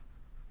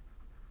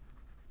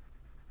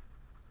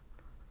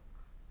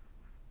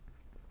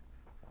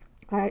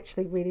 I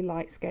actually really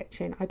like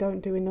sketching. I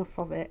don't do enough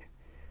of it.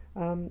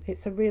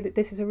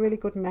 This is a really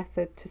good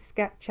method to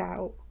sketch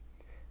out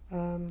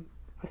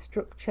a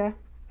structure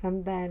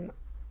and then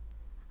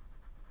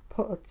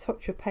put a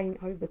touch of paint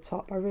over the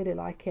top. I really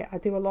like it. I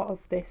do a lot of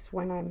this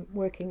when I'm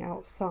working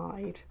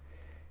outside,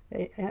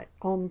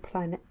 on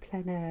plein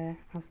air,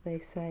 as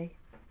they say.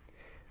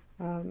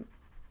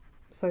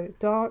 So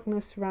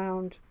darkness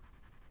round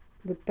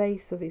the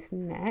base of his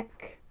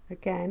neck,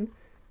 again,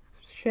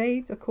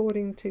 shades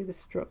according to the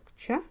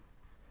structure,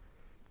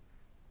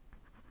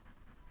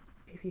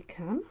 if you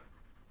can.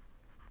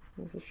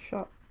 There's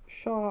a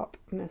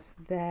sharpness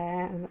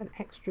there and an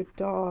extra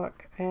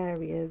dark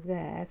area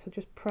there, so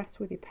just press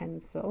with your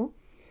pencil.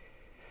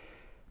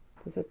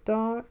 There's a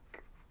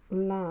dark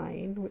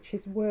line which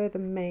is where the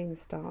mane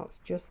starts,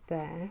 just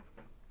there,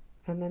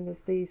 and then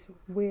there's these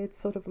weird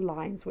sort of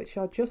lines which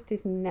are just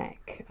his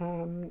neck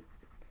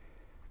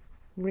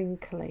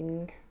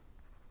wrinkling,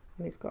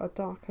 and it's got a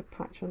darker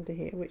patch under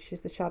here which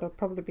is the shadow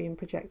probably being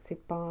projected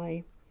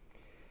by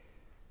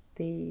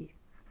the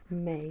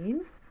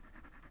mane.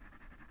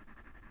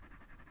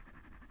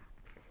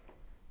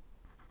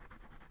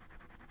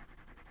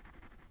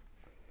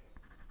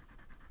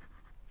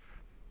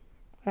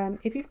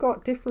 If you've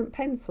got different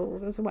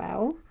pencils as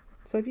well,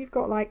 so if you've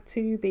got like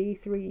 2B,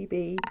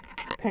 3B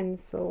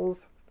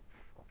pencils,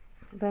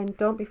 then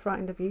don't be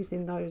frightened of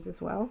using those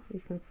as well.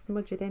 You can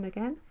smudge it in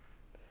again,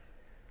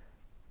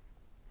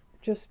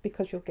 just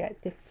because you'll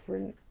get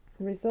different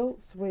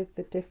results with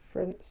the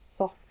different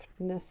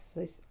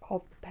softnesses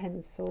of the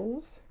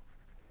pencils.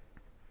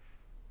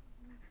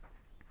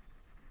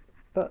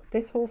 But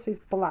this horse is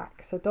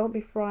black, so don't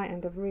be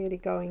frightened of really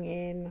going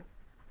in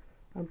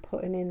and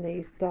putting in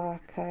these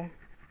darker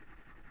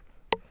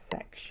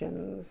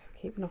sections.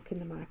 Keep knocking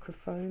the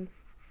microphone,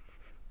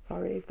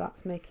 sorry if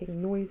that's making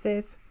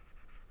noises.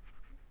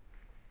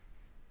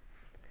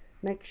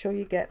 Make sure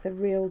you get the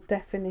real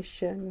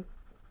definition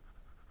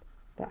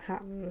that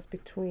happens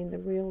between the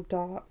real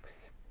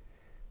darks,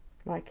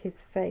 like his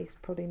face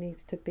probably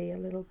needs to be a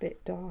little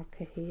bit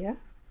darker here,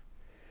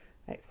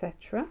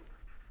 etc.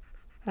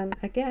 And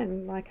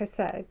again, like I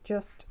said,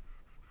 just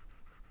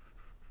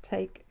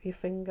take your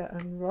finger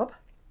and rub,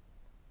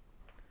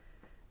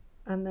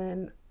 and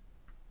then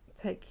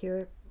take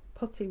your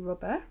putty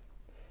rubber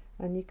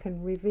and you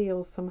can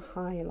reveal some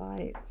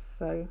highlights.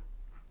 So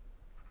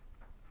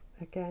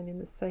again, in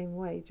the same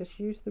way, just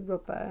use the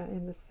rubber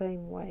in the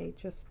same way,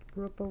 just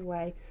rub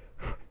away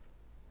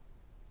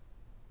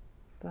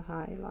the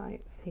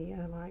highlights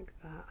here like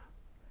that.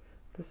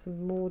 There's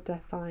some more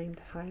defined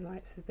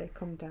highlights as they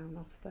come down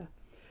off there.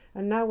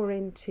 And now we're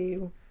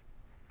into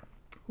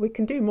we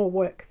can do more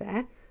work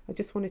there. I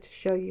just wanted to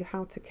show you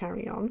how to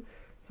carry on.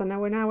 So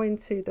now we're now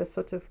into the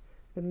sort of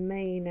the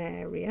main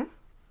area,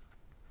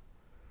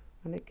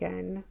 and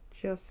again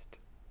just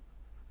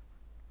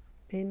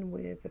in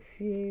with a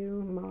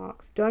few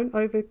marks. Don't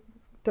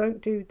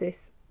do this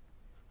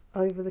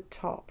over the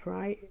top,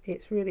 right?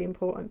 It's really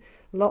important.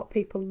 A lot of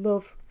people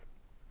love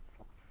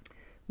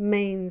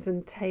manes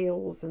and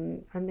tails,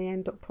 and they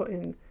end up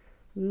putting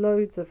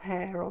loads of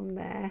hair on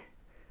there.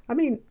 I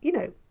mean, you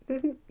know,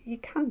 you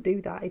can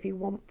do that if you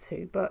want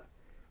to, but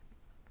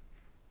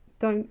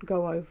don't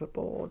go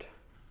overboard.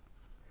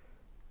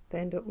 They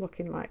end up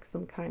looking like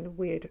some kind of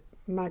weird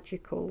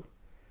magical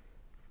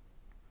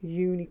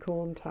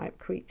unicorn type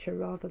creature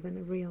rather than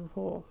a real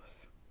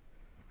horse.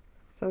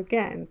 So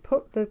again,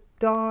 put the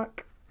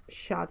dark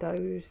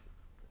shadows,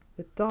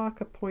 the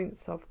darker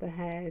points of the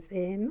hairs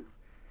in.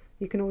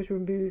 You can always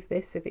remove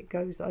this if it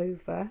goes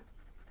over,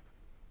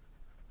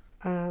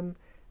 and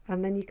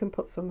then you can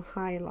put some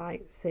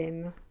highlights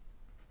in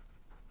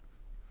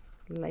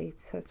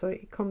later, so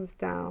it comes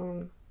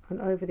down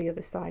and over the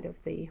other side of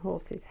the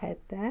horse's head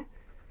there.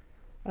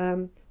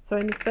 So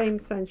in the same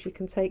sense, you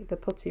can take the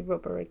putty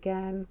rubber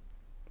again.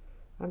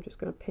 I'm just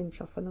going to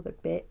pinch off another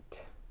bit,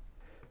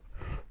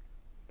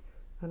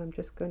 and I'm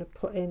just going to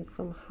put in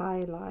some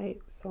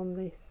highlights on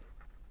this,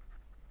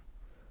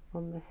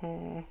 on the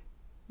hair.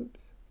 Oops.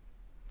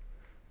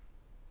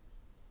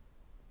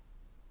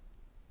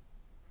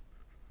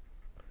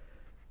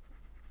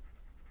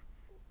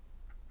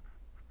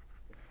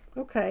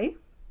 Okay,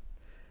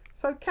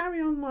 so carry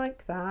on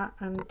like that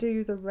and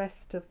do the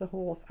rest of the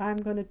horse. I'm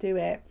going to do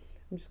it,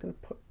 I'm just going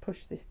to push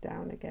this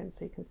down again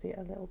so you can see it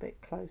a little bit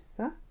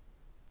closer.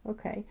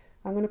 Okay,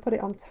 I'm going to put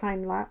it on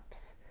time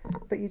lapse,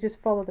 but you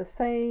just follow the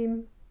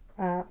same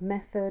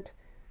method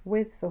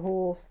with the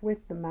horse,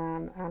 with the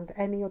man, and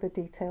any other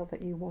detail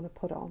that you want to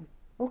put on.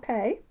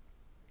 Okay,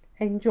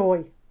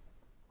 enjoy.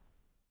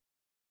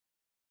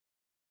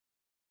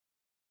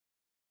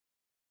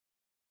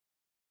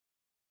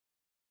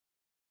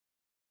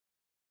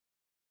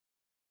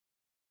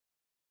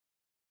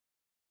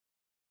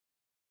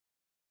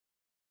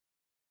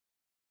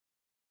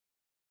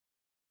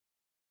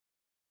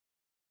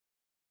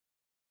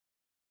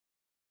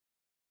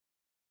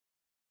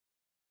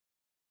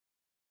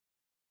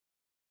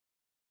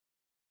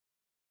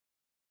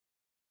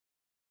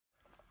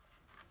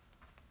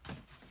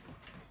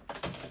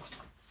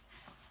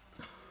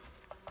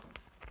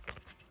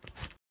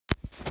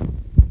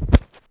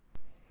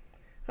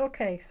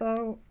 Okay,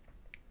 so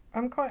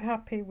I'm quite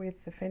happy with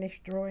the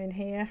finished drawing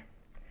here.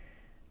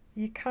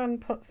 You can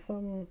put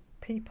some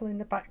people in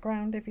the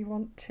background if you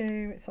want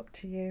to. It's up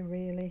to you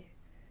really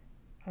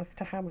as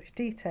to how much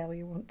detail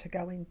you want to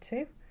go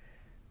into.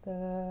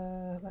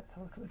 Let's have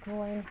a look at the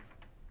drawing.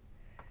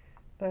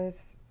 There's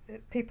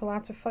people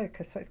out of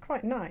focus, so it's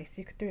quite nice.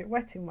 You could do it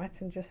wet in wet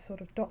and just sort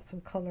of dot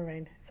some colour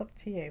in. It's up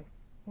to you.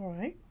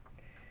 Alright,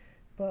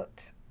 but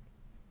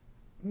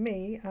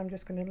me, I'm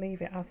just going to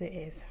leave it as it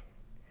is.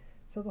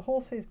 So the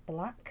horse is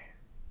black.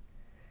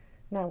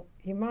 Now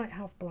you might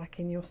have black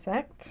in your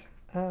set,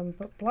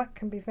 but black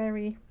can be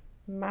very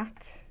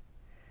matte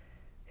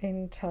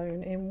in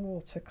tone in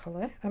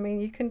watercolour. I mean,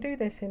 you can do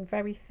this in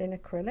very thin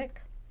acrylic,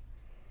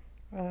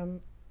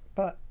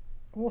 but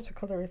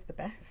watercolour is the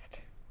best.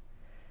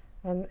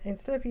 And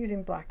instead of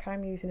using black,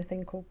 I'm using a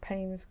thing called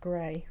Payne's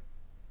Grey,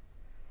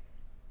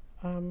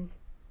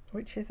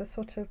 which is a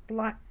sort of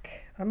black,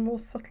 a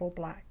more subtle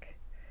black,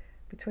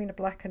 between a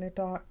black and a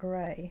dark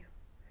grey.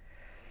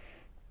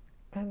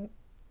 And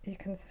you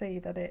can see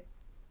that it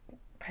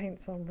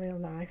paints on real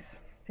nice.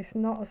 It's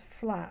not as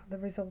flat, the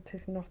result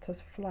is not as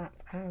flat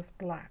as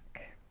black.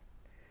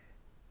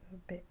 There's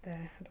a bit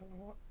there, I don't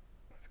know what,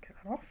 let's get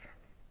that off.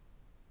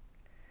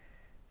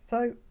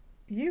 So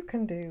you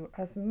can do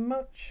as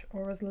much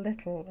or as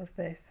little of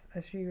this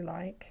as you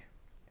like.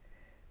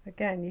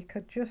 Again, you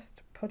could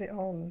just put it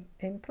on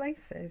in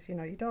places, you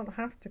know, you don't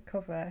have to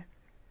cover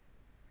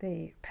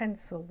the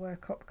pencil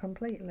work up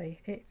completely.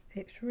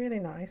 It's really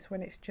nice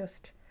when it's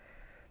just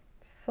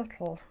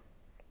subtle.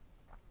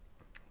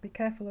 Be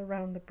careful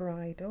around the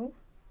bridle,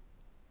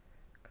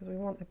 because we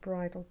want the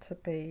bridle to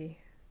be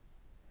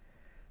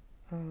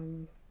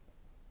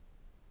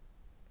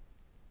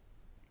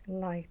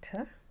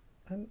lighter,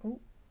 and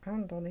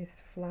on his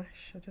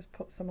flash. I just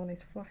put some on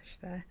his flash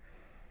there.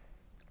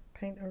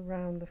 Paint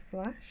around the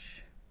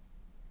flash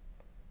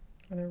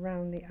and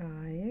around the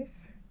eyes.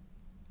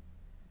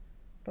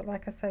 But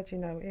like I said, you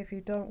know, if you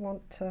don't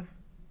want to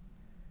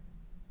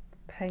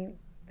paint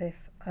this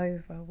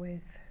over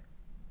with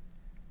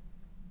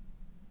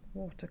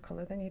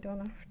watercolour, then you don't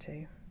have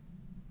to.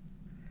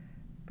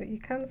 But you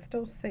can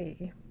still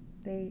see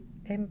the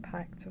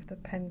impact of the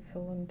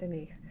pencil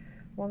underneath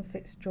once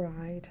it's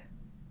dried.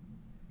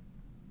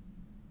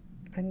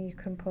 And you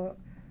can put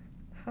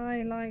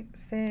highlights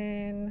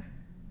in,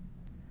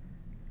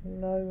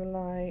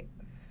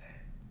 lowlights,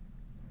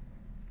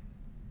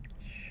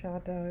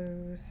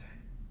 shadows,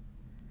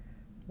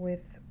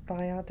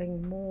 by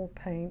adding more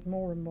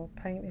and more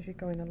paint as you're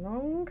going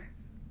along.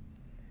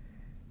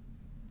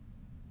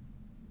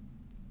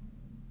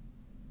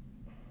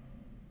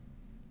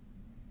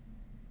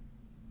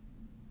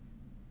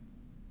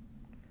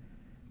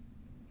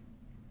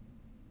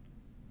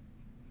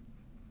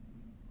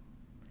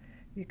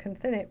 you can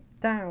thin it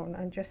down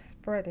and just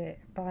spread it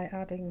by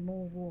adding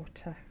more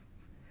water.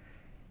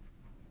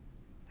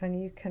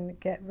 And you can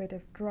get rid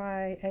of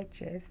dry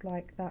edges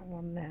like that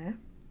one there.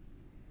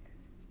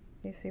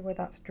 You see where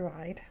that's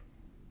dried?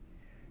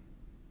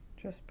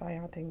 Just by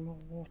adding more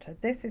water.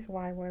 This is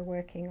why we're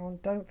working on,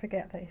 don't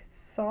forget that his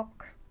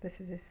sock, this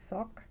is his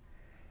sock,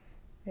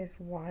 is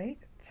white.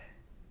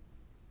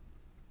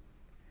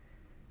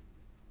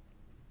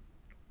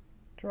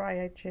 Dry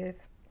edges,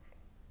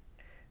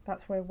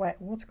 that's where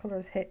wet watercolour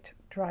has hit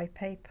dry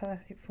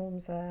paper, it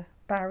forms a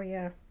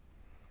barrier,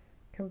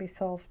 can be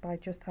solved by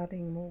just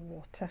adding more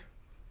water.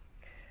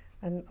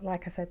 And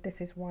like I said, this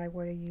is why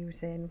we're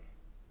using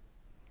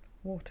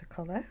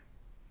watercolour,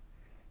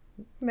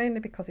 mainly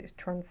because it's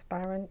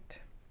transparent,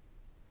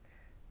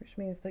 which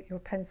means that your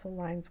pencil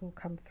lines will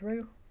come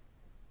through,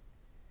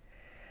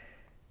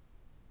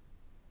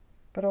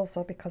 but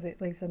also because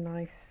it leaves a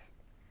nice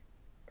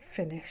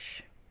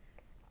finish.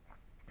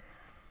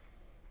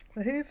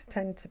 The hooves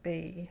tend to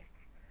be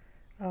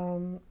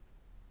a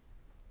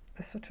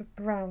sort of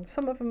brown.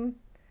 Some of them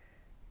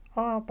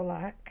are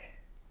black,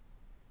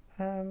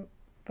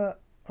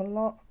 but a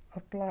lot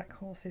of black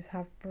horses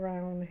have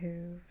brown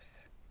hooves.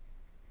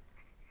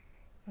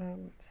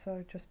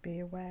 So just be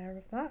aware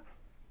of that.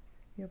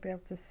 You'll be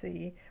able to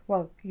see,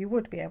 well, you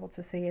would be able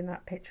to see in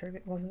that picture if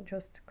it wasn't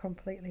just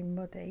completely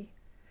muddy.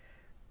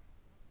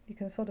 You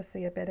can sort of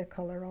see a bit of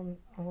colour on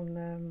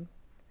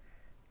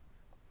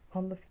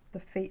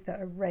the feet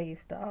that are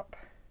raised up.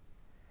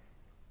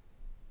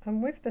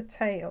 And with the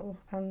tail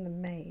and the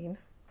mane,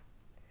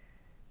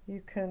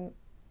 you can,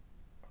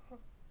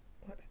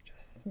 let's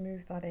just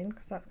smooth that in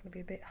because that's going to be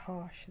a bit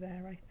harsh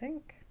there, I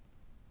think.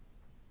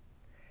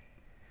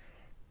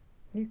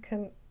 You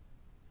can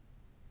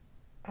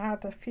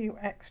add a few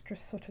extra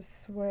sort of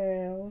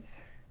swirls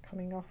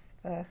coming off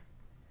the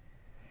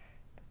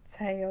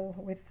tail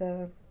with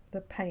the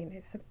paint.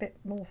 It's a bit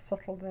more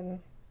subtle than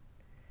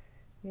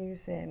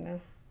using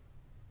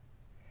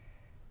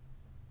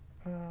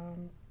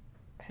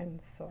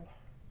pencil,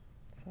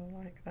 so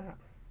like that.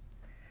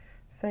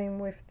 Same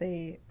with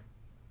the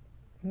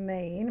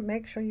mane.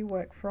 Make sure you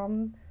work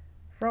from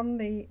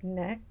the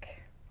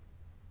neck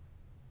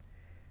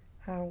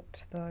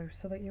out though,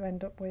 so that you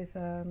end up with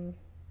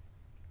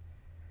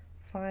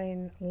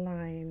fine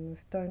lines.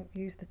 Don't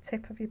use the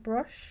tip of your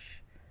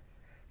brush,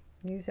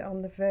 use it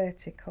on the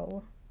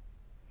vertical,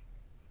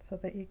 so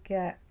that you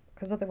get,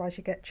 because otherwise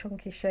you get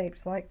chunky shapes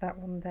like that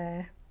one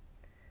there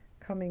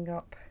coming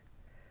up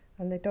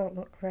and they don't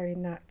look very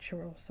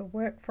natural. So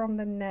work from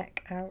the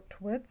neck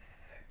outwards.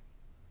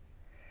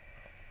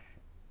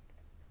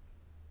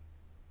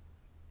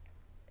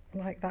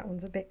 Like that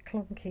one's a bit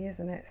clunky,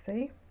 isn't it?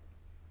 See?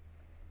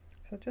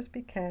 So just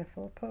be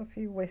careful. Put a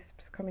few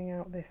wisps coming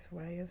out this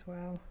way as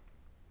well.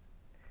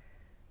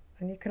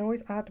 And you can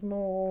always add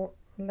more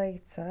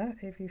later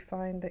if you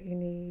find that you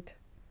need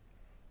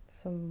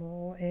some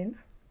more in.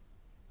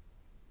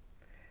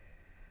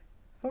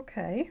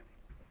 Okay.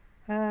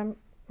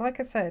 Like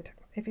I said,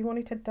 if you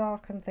wanted to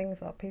darken things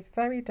up, he's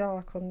very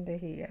dark under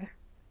here.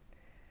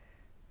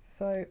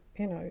 So,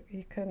 you know,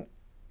 you can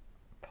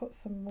put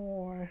some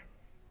more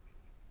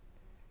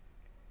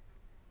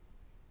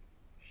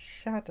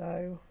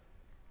shadow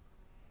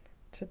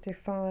to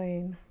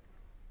define.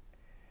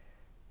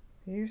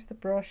 Use the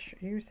brush,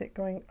 use it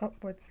going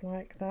upwards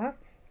like that,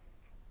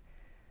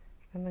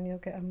 and then you'll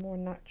get a more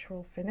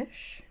natural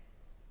finish.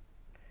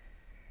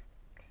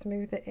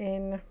 Smooth it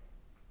in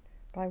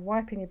by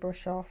wiping your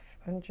brush off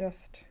and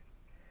just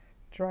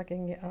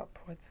dragging it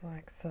upwards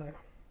like so.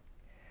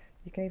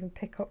 You can even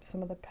pick up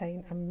some of the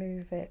paint and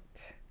move it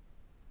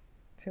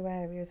to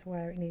areas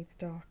where it needs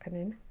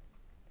darkening.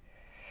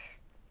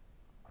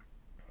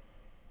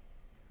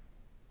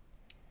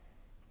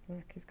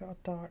 Like he's got a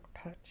dark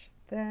patch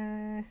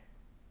there.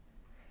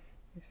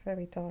 He's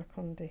very dark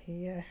under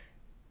here.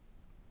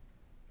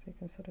 So you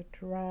can sort of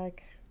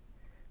drag,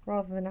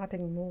 rather than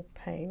adding more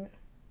paint,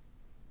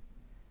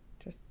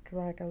 just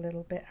drag a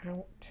little bit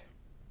out.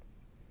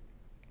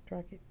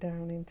 Drag it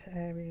down into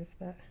areas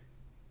that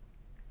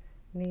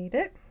need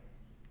it.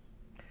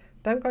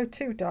 Don't go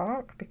too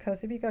dark, because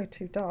if you go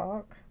too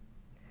dark,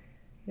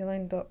 you'll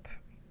end up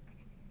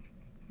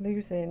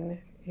losing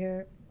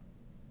your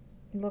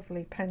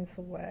lovely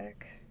pencil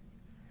work.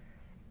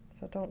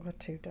 So don't go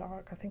too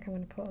dark. I think I'm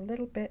going to put a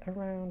little bit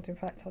around. In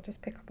fact, I'll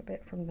just pick up a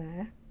bit from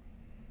there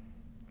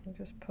and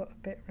just put a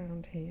bit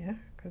around here,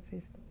 because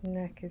his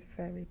neck is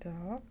very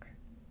dark.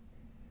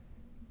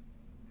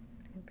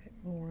 A bit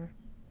more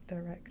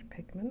direct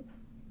pigment.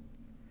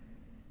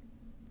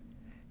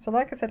 So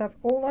like I said,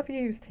 all I've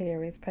used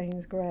here is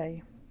Payne's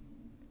Grey,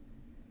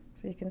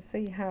 so you can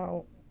see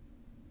how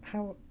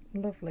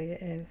lovely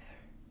it is.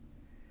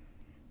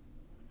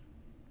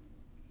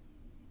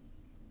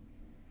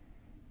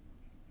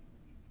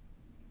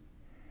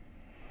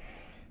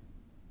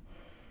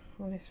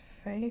 On his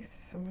face,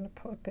 I'm going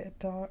to put a bit of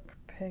dark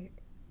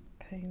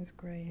Payne's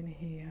Grey in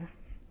here,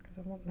 because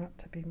I want that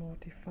to be more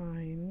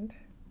defined.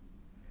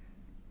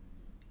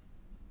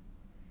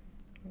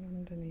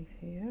 And underneath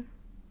here.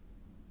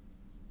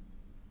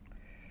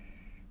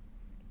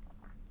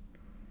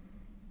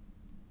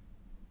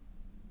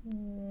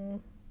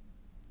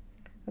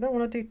 I don't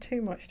want to do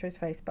too much to his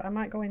face, but I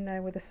might go in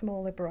there with a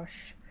smaller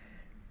brush.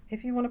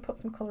 If you want to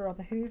put some colour on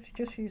the hooves,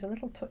 just use a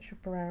little touch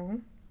of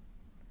brown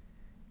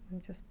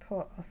and just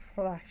put a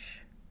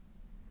flash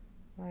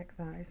like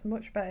that. It's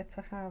much better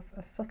to have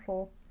a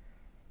subtle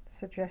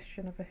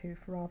suggestion of a hoof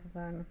rather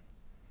than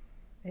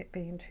it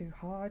being too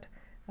hard.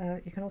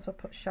 You can also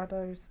put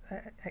shadows,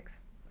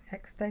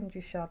 extend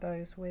your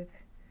shadows with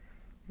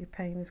your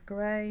Payne's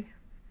grey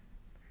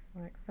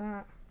like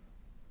that.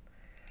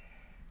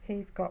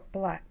 He's got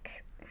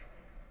black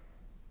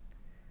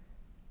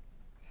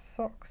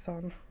socks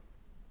on,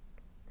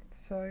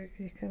 so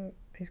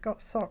he's got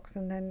socks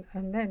and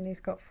then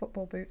he's got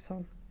football boots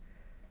on.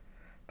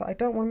 But I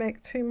don't want to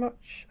make too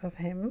much of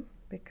him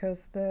because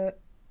the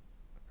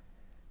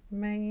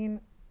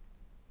main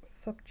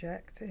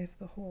subject is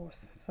the horse,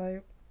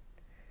 so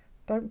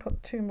don't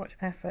put too much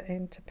effort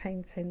into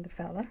painting the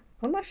fella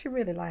unless you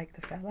really like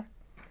the fella,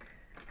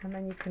 and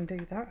then you can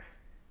do that.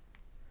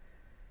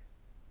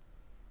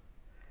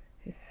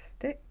 His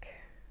stick,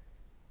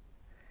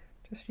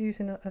 just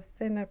using a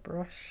thinner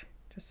brush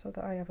just so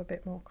that I have a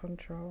bit more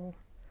control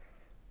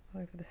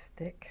over the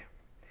stick.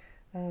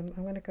 I'm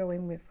going to go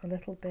in with a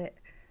little bit,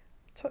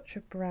 touch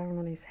of brown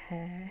on his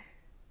hair.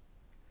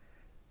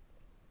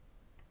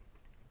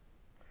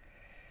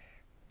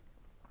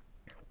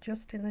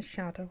 Just in the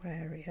shadow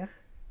area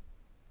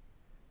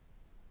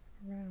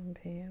around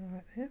here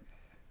like this.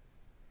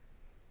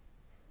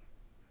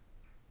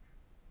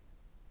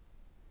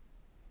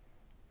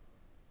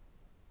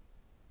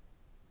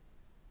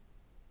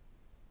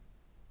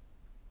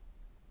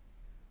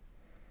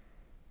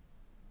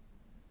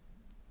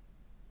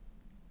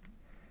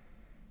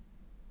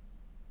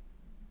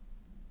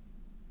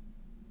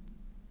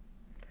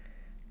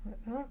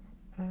 Like that.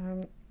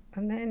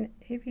 And then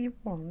if you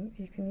want,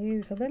 you can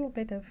use a little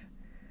bit of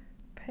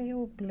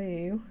pale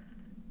blue,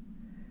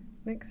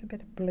 mix a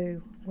bit of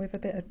blue with a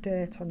bit of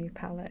dirt on your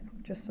palette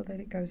just so that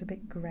it goes a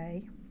bit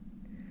grey,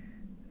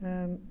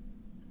 and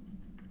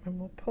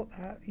we'll put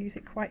that, use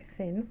it quite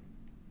thin,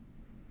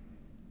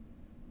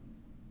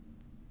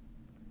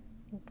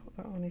 we'll put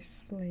that on his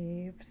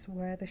sleeves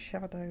where the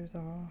shadows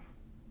are,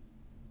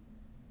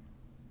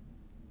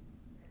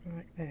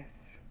 like this,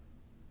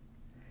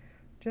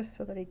 just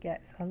so that he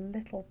gets a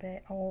little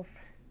bit of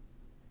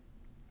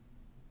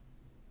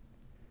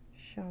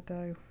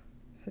shadow,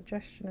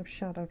 suggestion of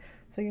shadow.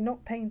 So you're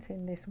not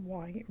painting this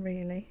white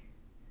really,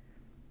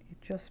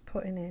 you're just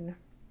putting in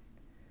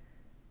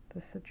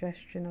the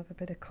suggestion of a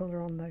bit of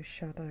colour on those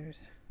shadows.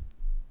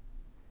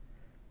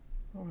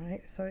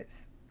 Alright, so it's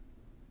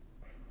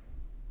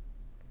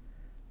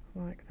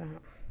like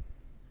that,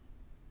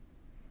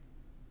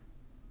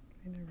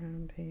 in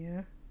around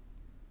here.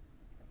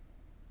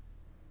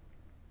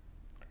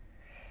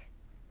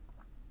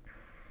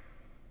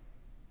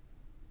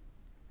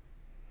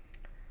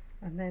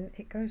 And then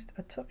it goes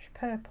a touch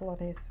purple on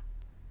his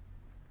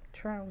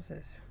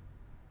trousers.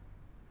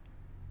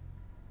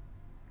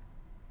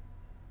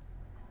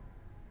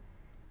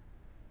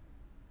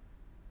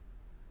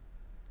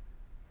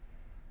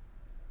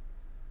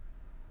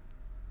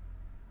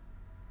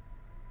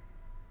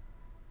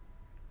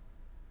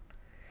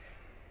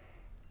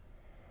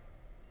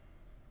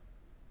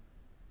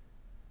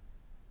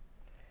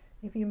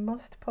 If you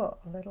must put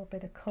a little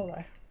bit of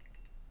colour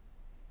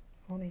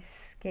on his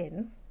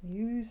skin,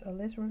 use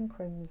alizarin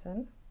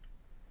crimson,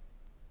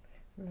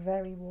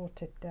 very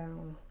watered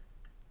down,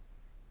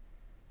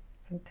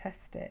 and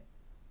test it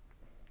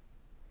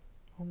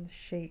on the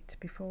sheet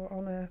before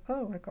on a,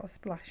 oh, I got a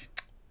splash,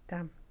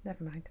 damn,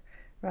 never mind.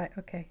 Right,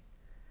 okay,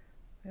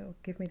 it'll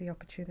give me the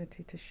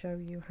opportunity to show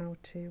you how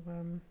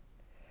to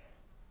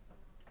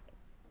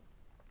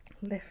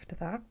lift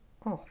that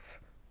off,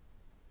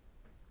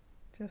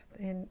 just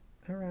in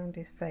around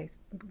his face.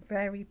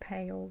 Very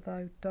pale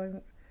though,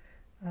 don't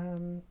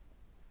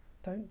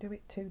do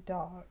it too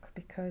dark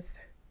because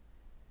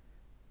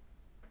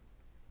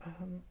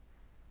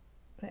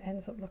it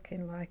ends up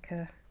looking like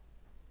a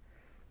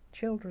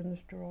children's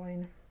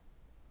drawing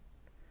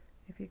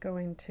if you go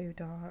in too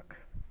dark.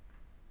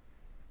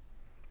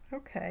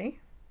 Okay,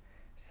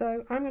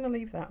 so I'm going to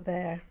leave that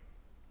there.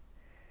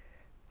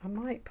 I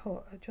might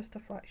put just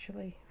a,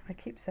 actually I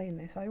keep saying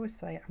this, I always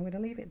say I'm going to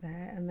leave it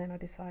there and then I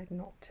decide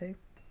not to.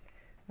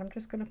 I'm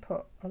just going to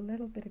put a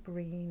little bit of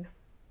green.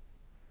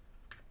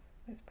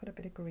 Let's put a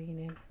bit of green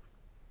in.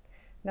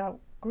 Now,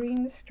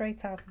 greens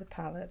straight out of the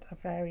palette are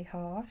very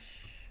harsh.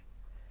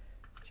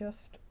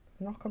 Just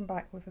knock them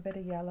back with a bit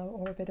of yellow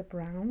or a bit of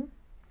brown.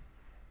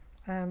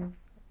 When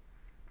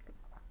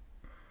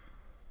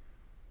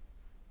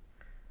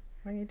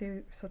you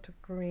do sort of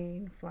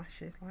green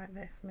flashes like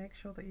this, make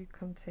sure that you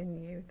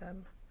continue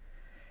them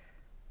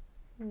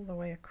all the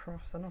way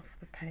across and off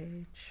the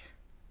page.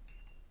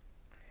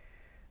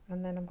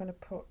 And then I'm going to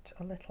put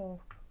a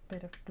little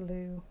bit of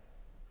blue,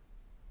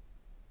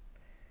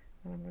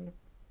 and I'm going to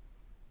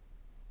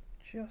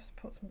just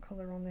put some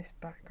colour on this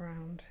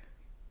background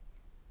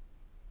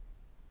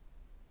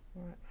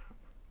like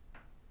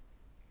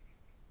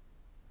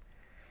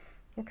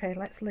Okay,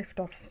 let's lift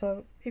off.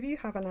 So if you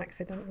have an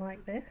accident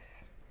like this,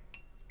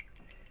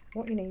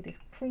 what you need is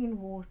clean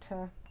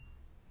water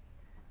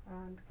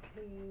and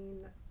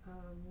clean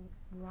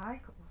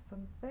rag or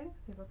something.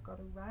 See if I've got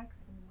a rag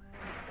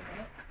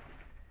somewhere.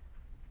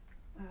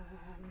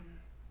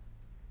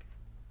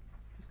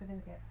 Just going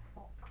to get a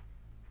sock.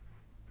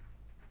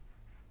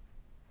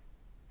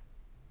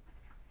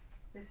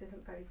 This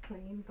isn't very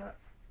clean, but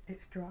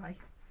it's dry.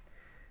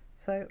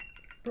 So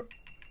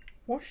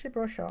wash your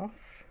brush off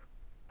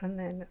and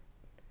then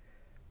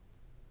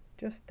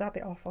just dab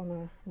it off on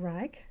a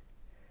rag.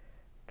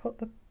 Put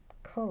the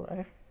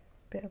colour,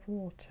 bit of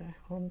water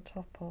on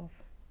top of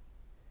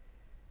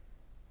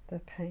the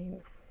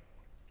paint.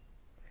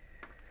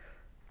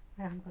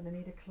 I am going to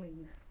need a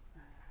clean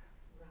rag.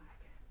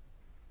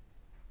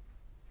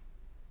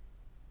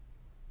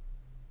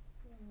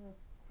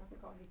 I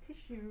haven't got any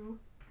tissue.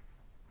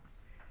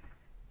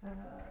 Let's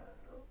have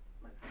a look.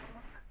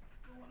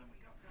 What have we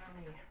got down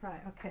here?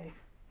 Right, okay.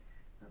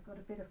 I've got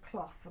a bit of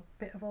cloth, a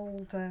bit of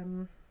old,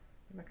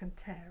 if I can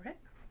tear it.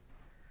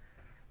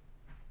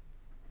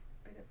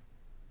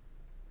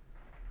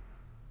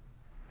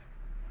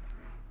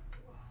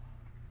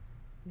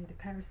 Need a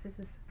pair of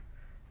scissors.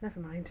 Never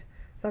mind.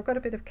 So I've got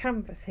a bit of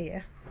canvas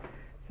here.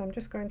 So I'm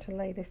just going to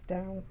lay this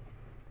down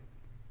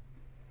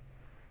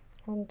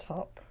on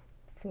top,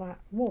 flat,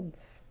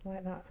 once,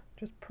 like that.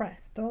 Just press,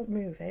 don't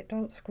move it,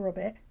 don't scrub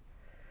it.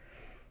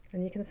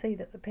 And you can see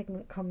that the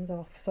pigment comes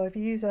off. So if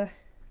you use a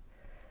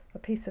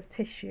piece of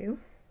tissue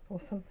or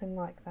something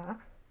like that,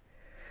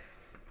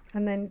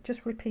 and then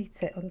just repeat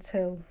it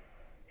until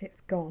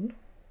it's gone.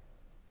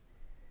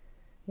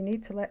 You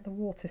need to let the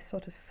water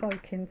sort of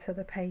soak into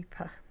the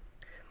paper.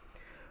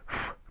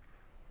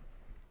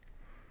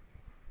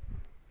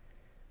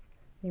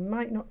 You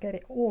might not get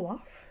it all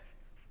off,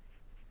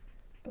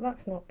 but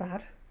that's not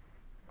bad.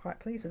 I'm quite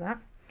pleased with that.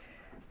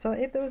 So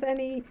if there was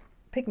any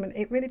pigment,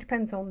 it really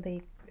depends on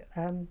the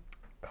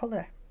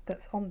colour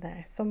that's on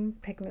there. Some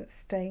pigments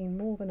stain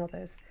more than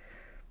others.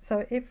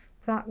 So if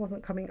that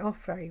wasn't coming off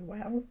very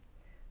well,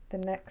 the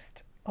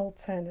next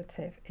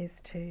alternative is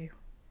to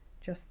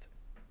just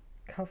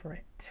cover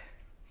it.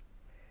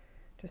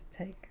 Just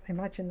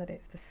imagine that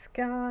it's the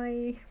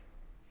sky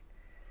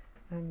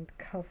and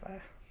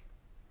cover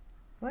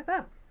like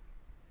that.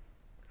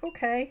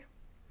 Okay,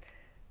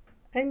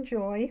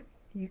 enjoy.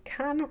 You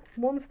can,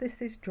 once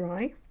this is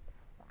dry,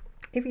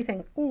 if you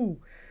think, ooh,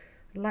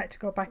 I'd like to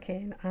go back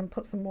in and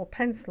put some more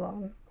pencil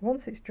on,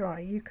 once it's dry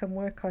you can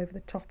work over the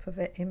top of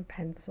it in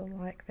pencil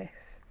like this,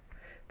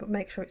 but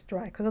make sure it's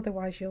dry, because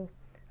otherwise you'll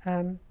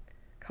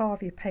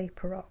carve your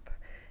paper up.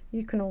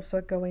 You can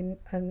also go in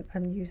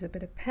and use a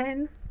bit of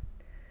pen,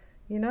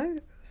 you know,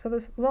 so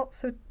there's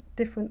lots of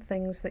different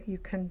things that you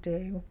can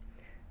do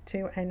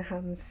to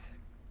enhance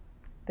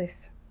this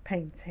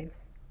painting.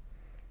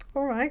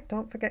 Alright,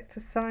 don't forget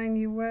to sign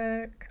your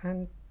work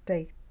and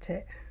date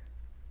it.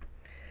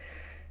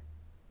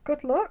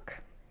 Good luck,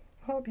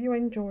 hope you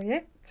enjoy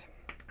it,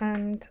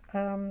 and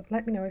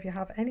let me know if you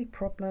have any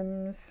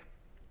problems.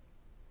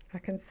 I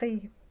can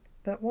see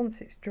that once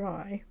it's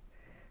dry,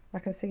 I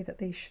can see that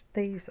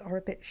these are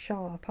a bit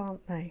sharp,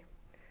 aren't they?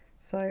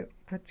 So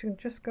I can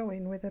just go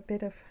in with a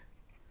bit of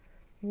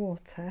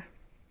water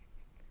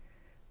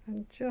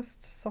and just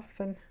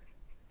soften,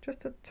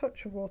 just a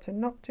touch of water,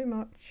 not too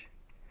much,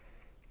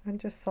 and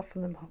just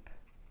soften them up.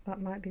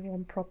 That might be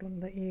one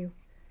problem that you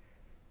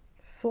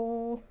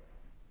saw.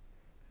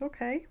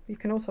 Okay, you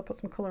can also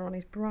put some colour on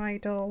his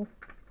bridle,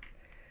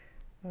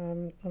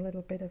 a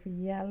little bit of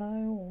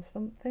yellow or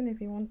something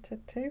if you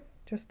wanted to,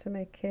 just to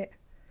make it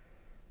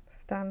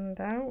stand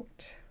out,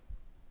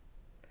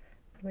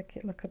 make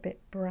it look a bit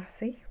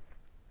brassy.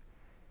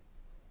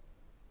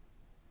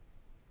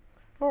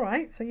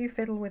 Alright, so you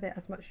fiddle with it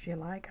as much as you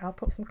like. I'll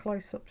put some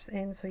close-ups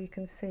in so you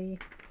can see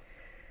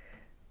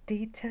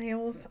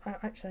details.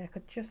 Actually, I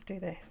could just do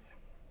this.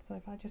 So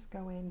if I just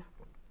go in,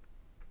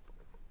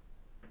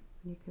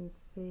 you can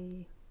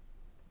see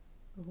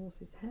the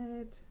horse's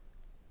head.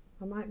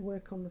 I might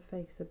work on the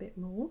face a bit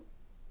more.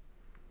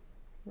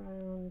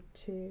 Round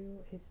to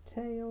his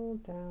tail,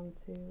 down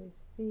to his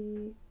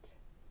feet,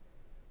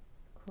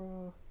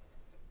 across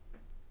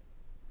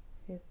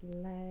his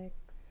legs.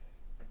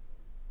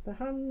 The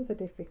hands are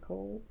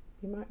difficult.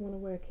 You might want to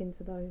work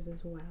into those as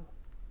well.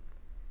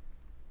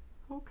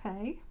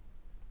 Okay.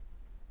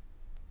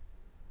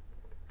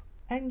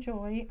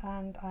 Enjoy,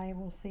 and I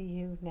will see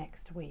you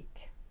next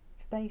week.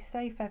 Stay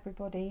safe,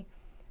 everybody,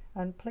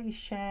 and please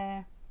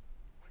share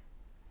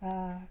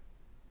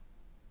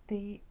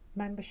the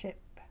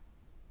membership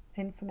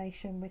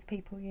information with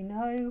people you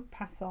know.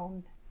 Pass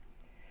on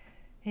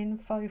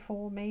info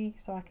for me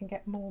so I can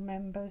get more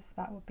members.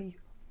 That would be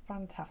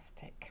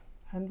fantastic.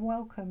 And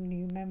welcome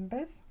new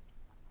members,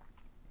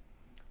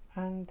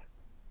 and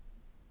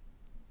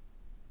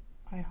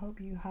I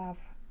hope you have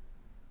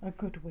a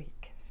good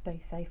week.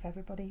 Stay safe,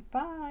 everybody.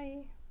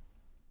 Bye.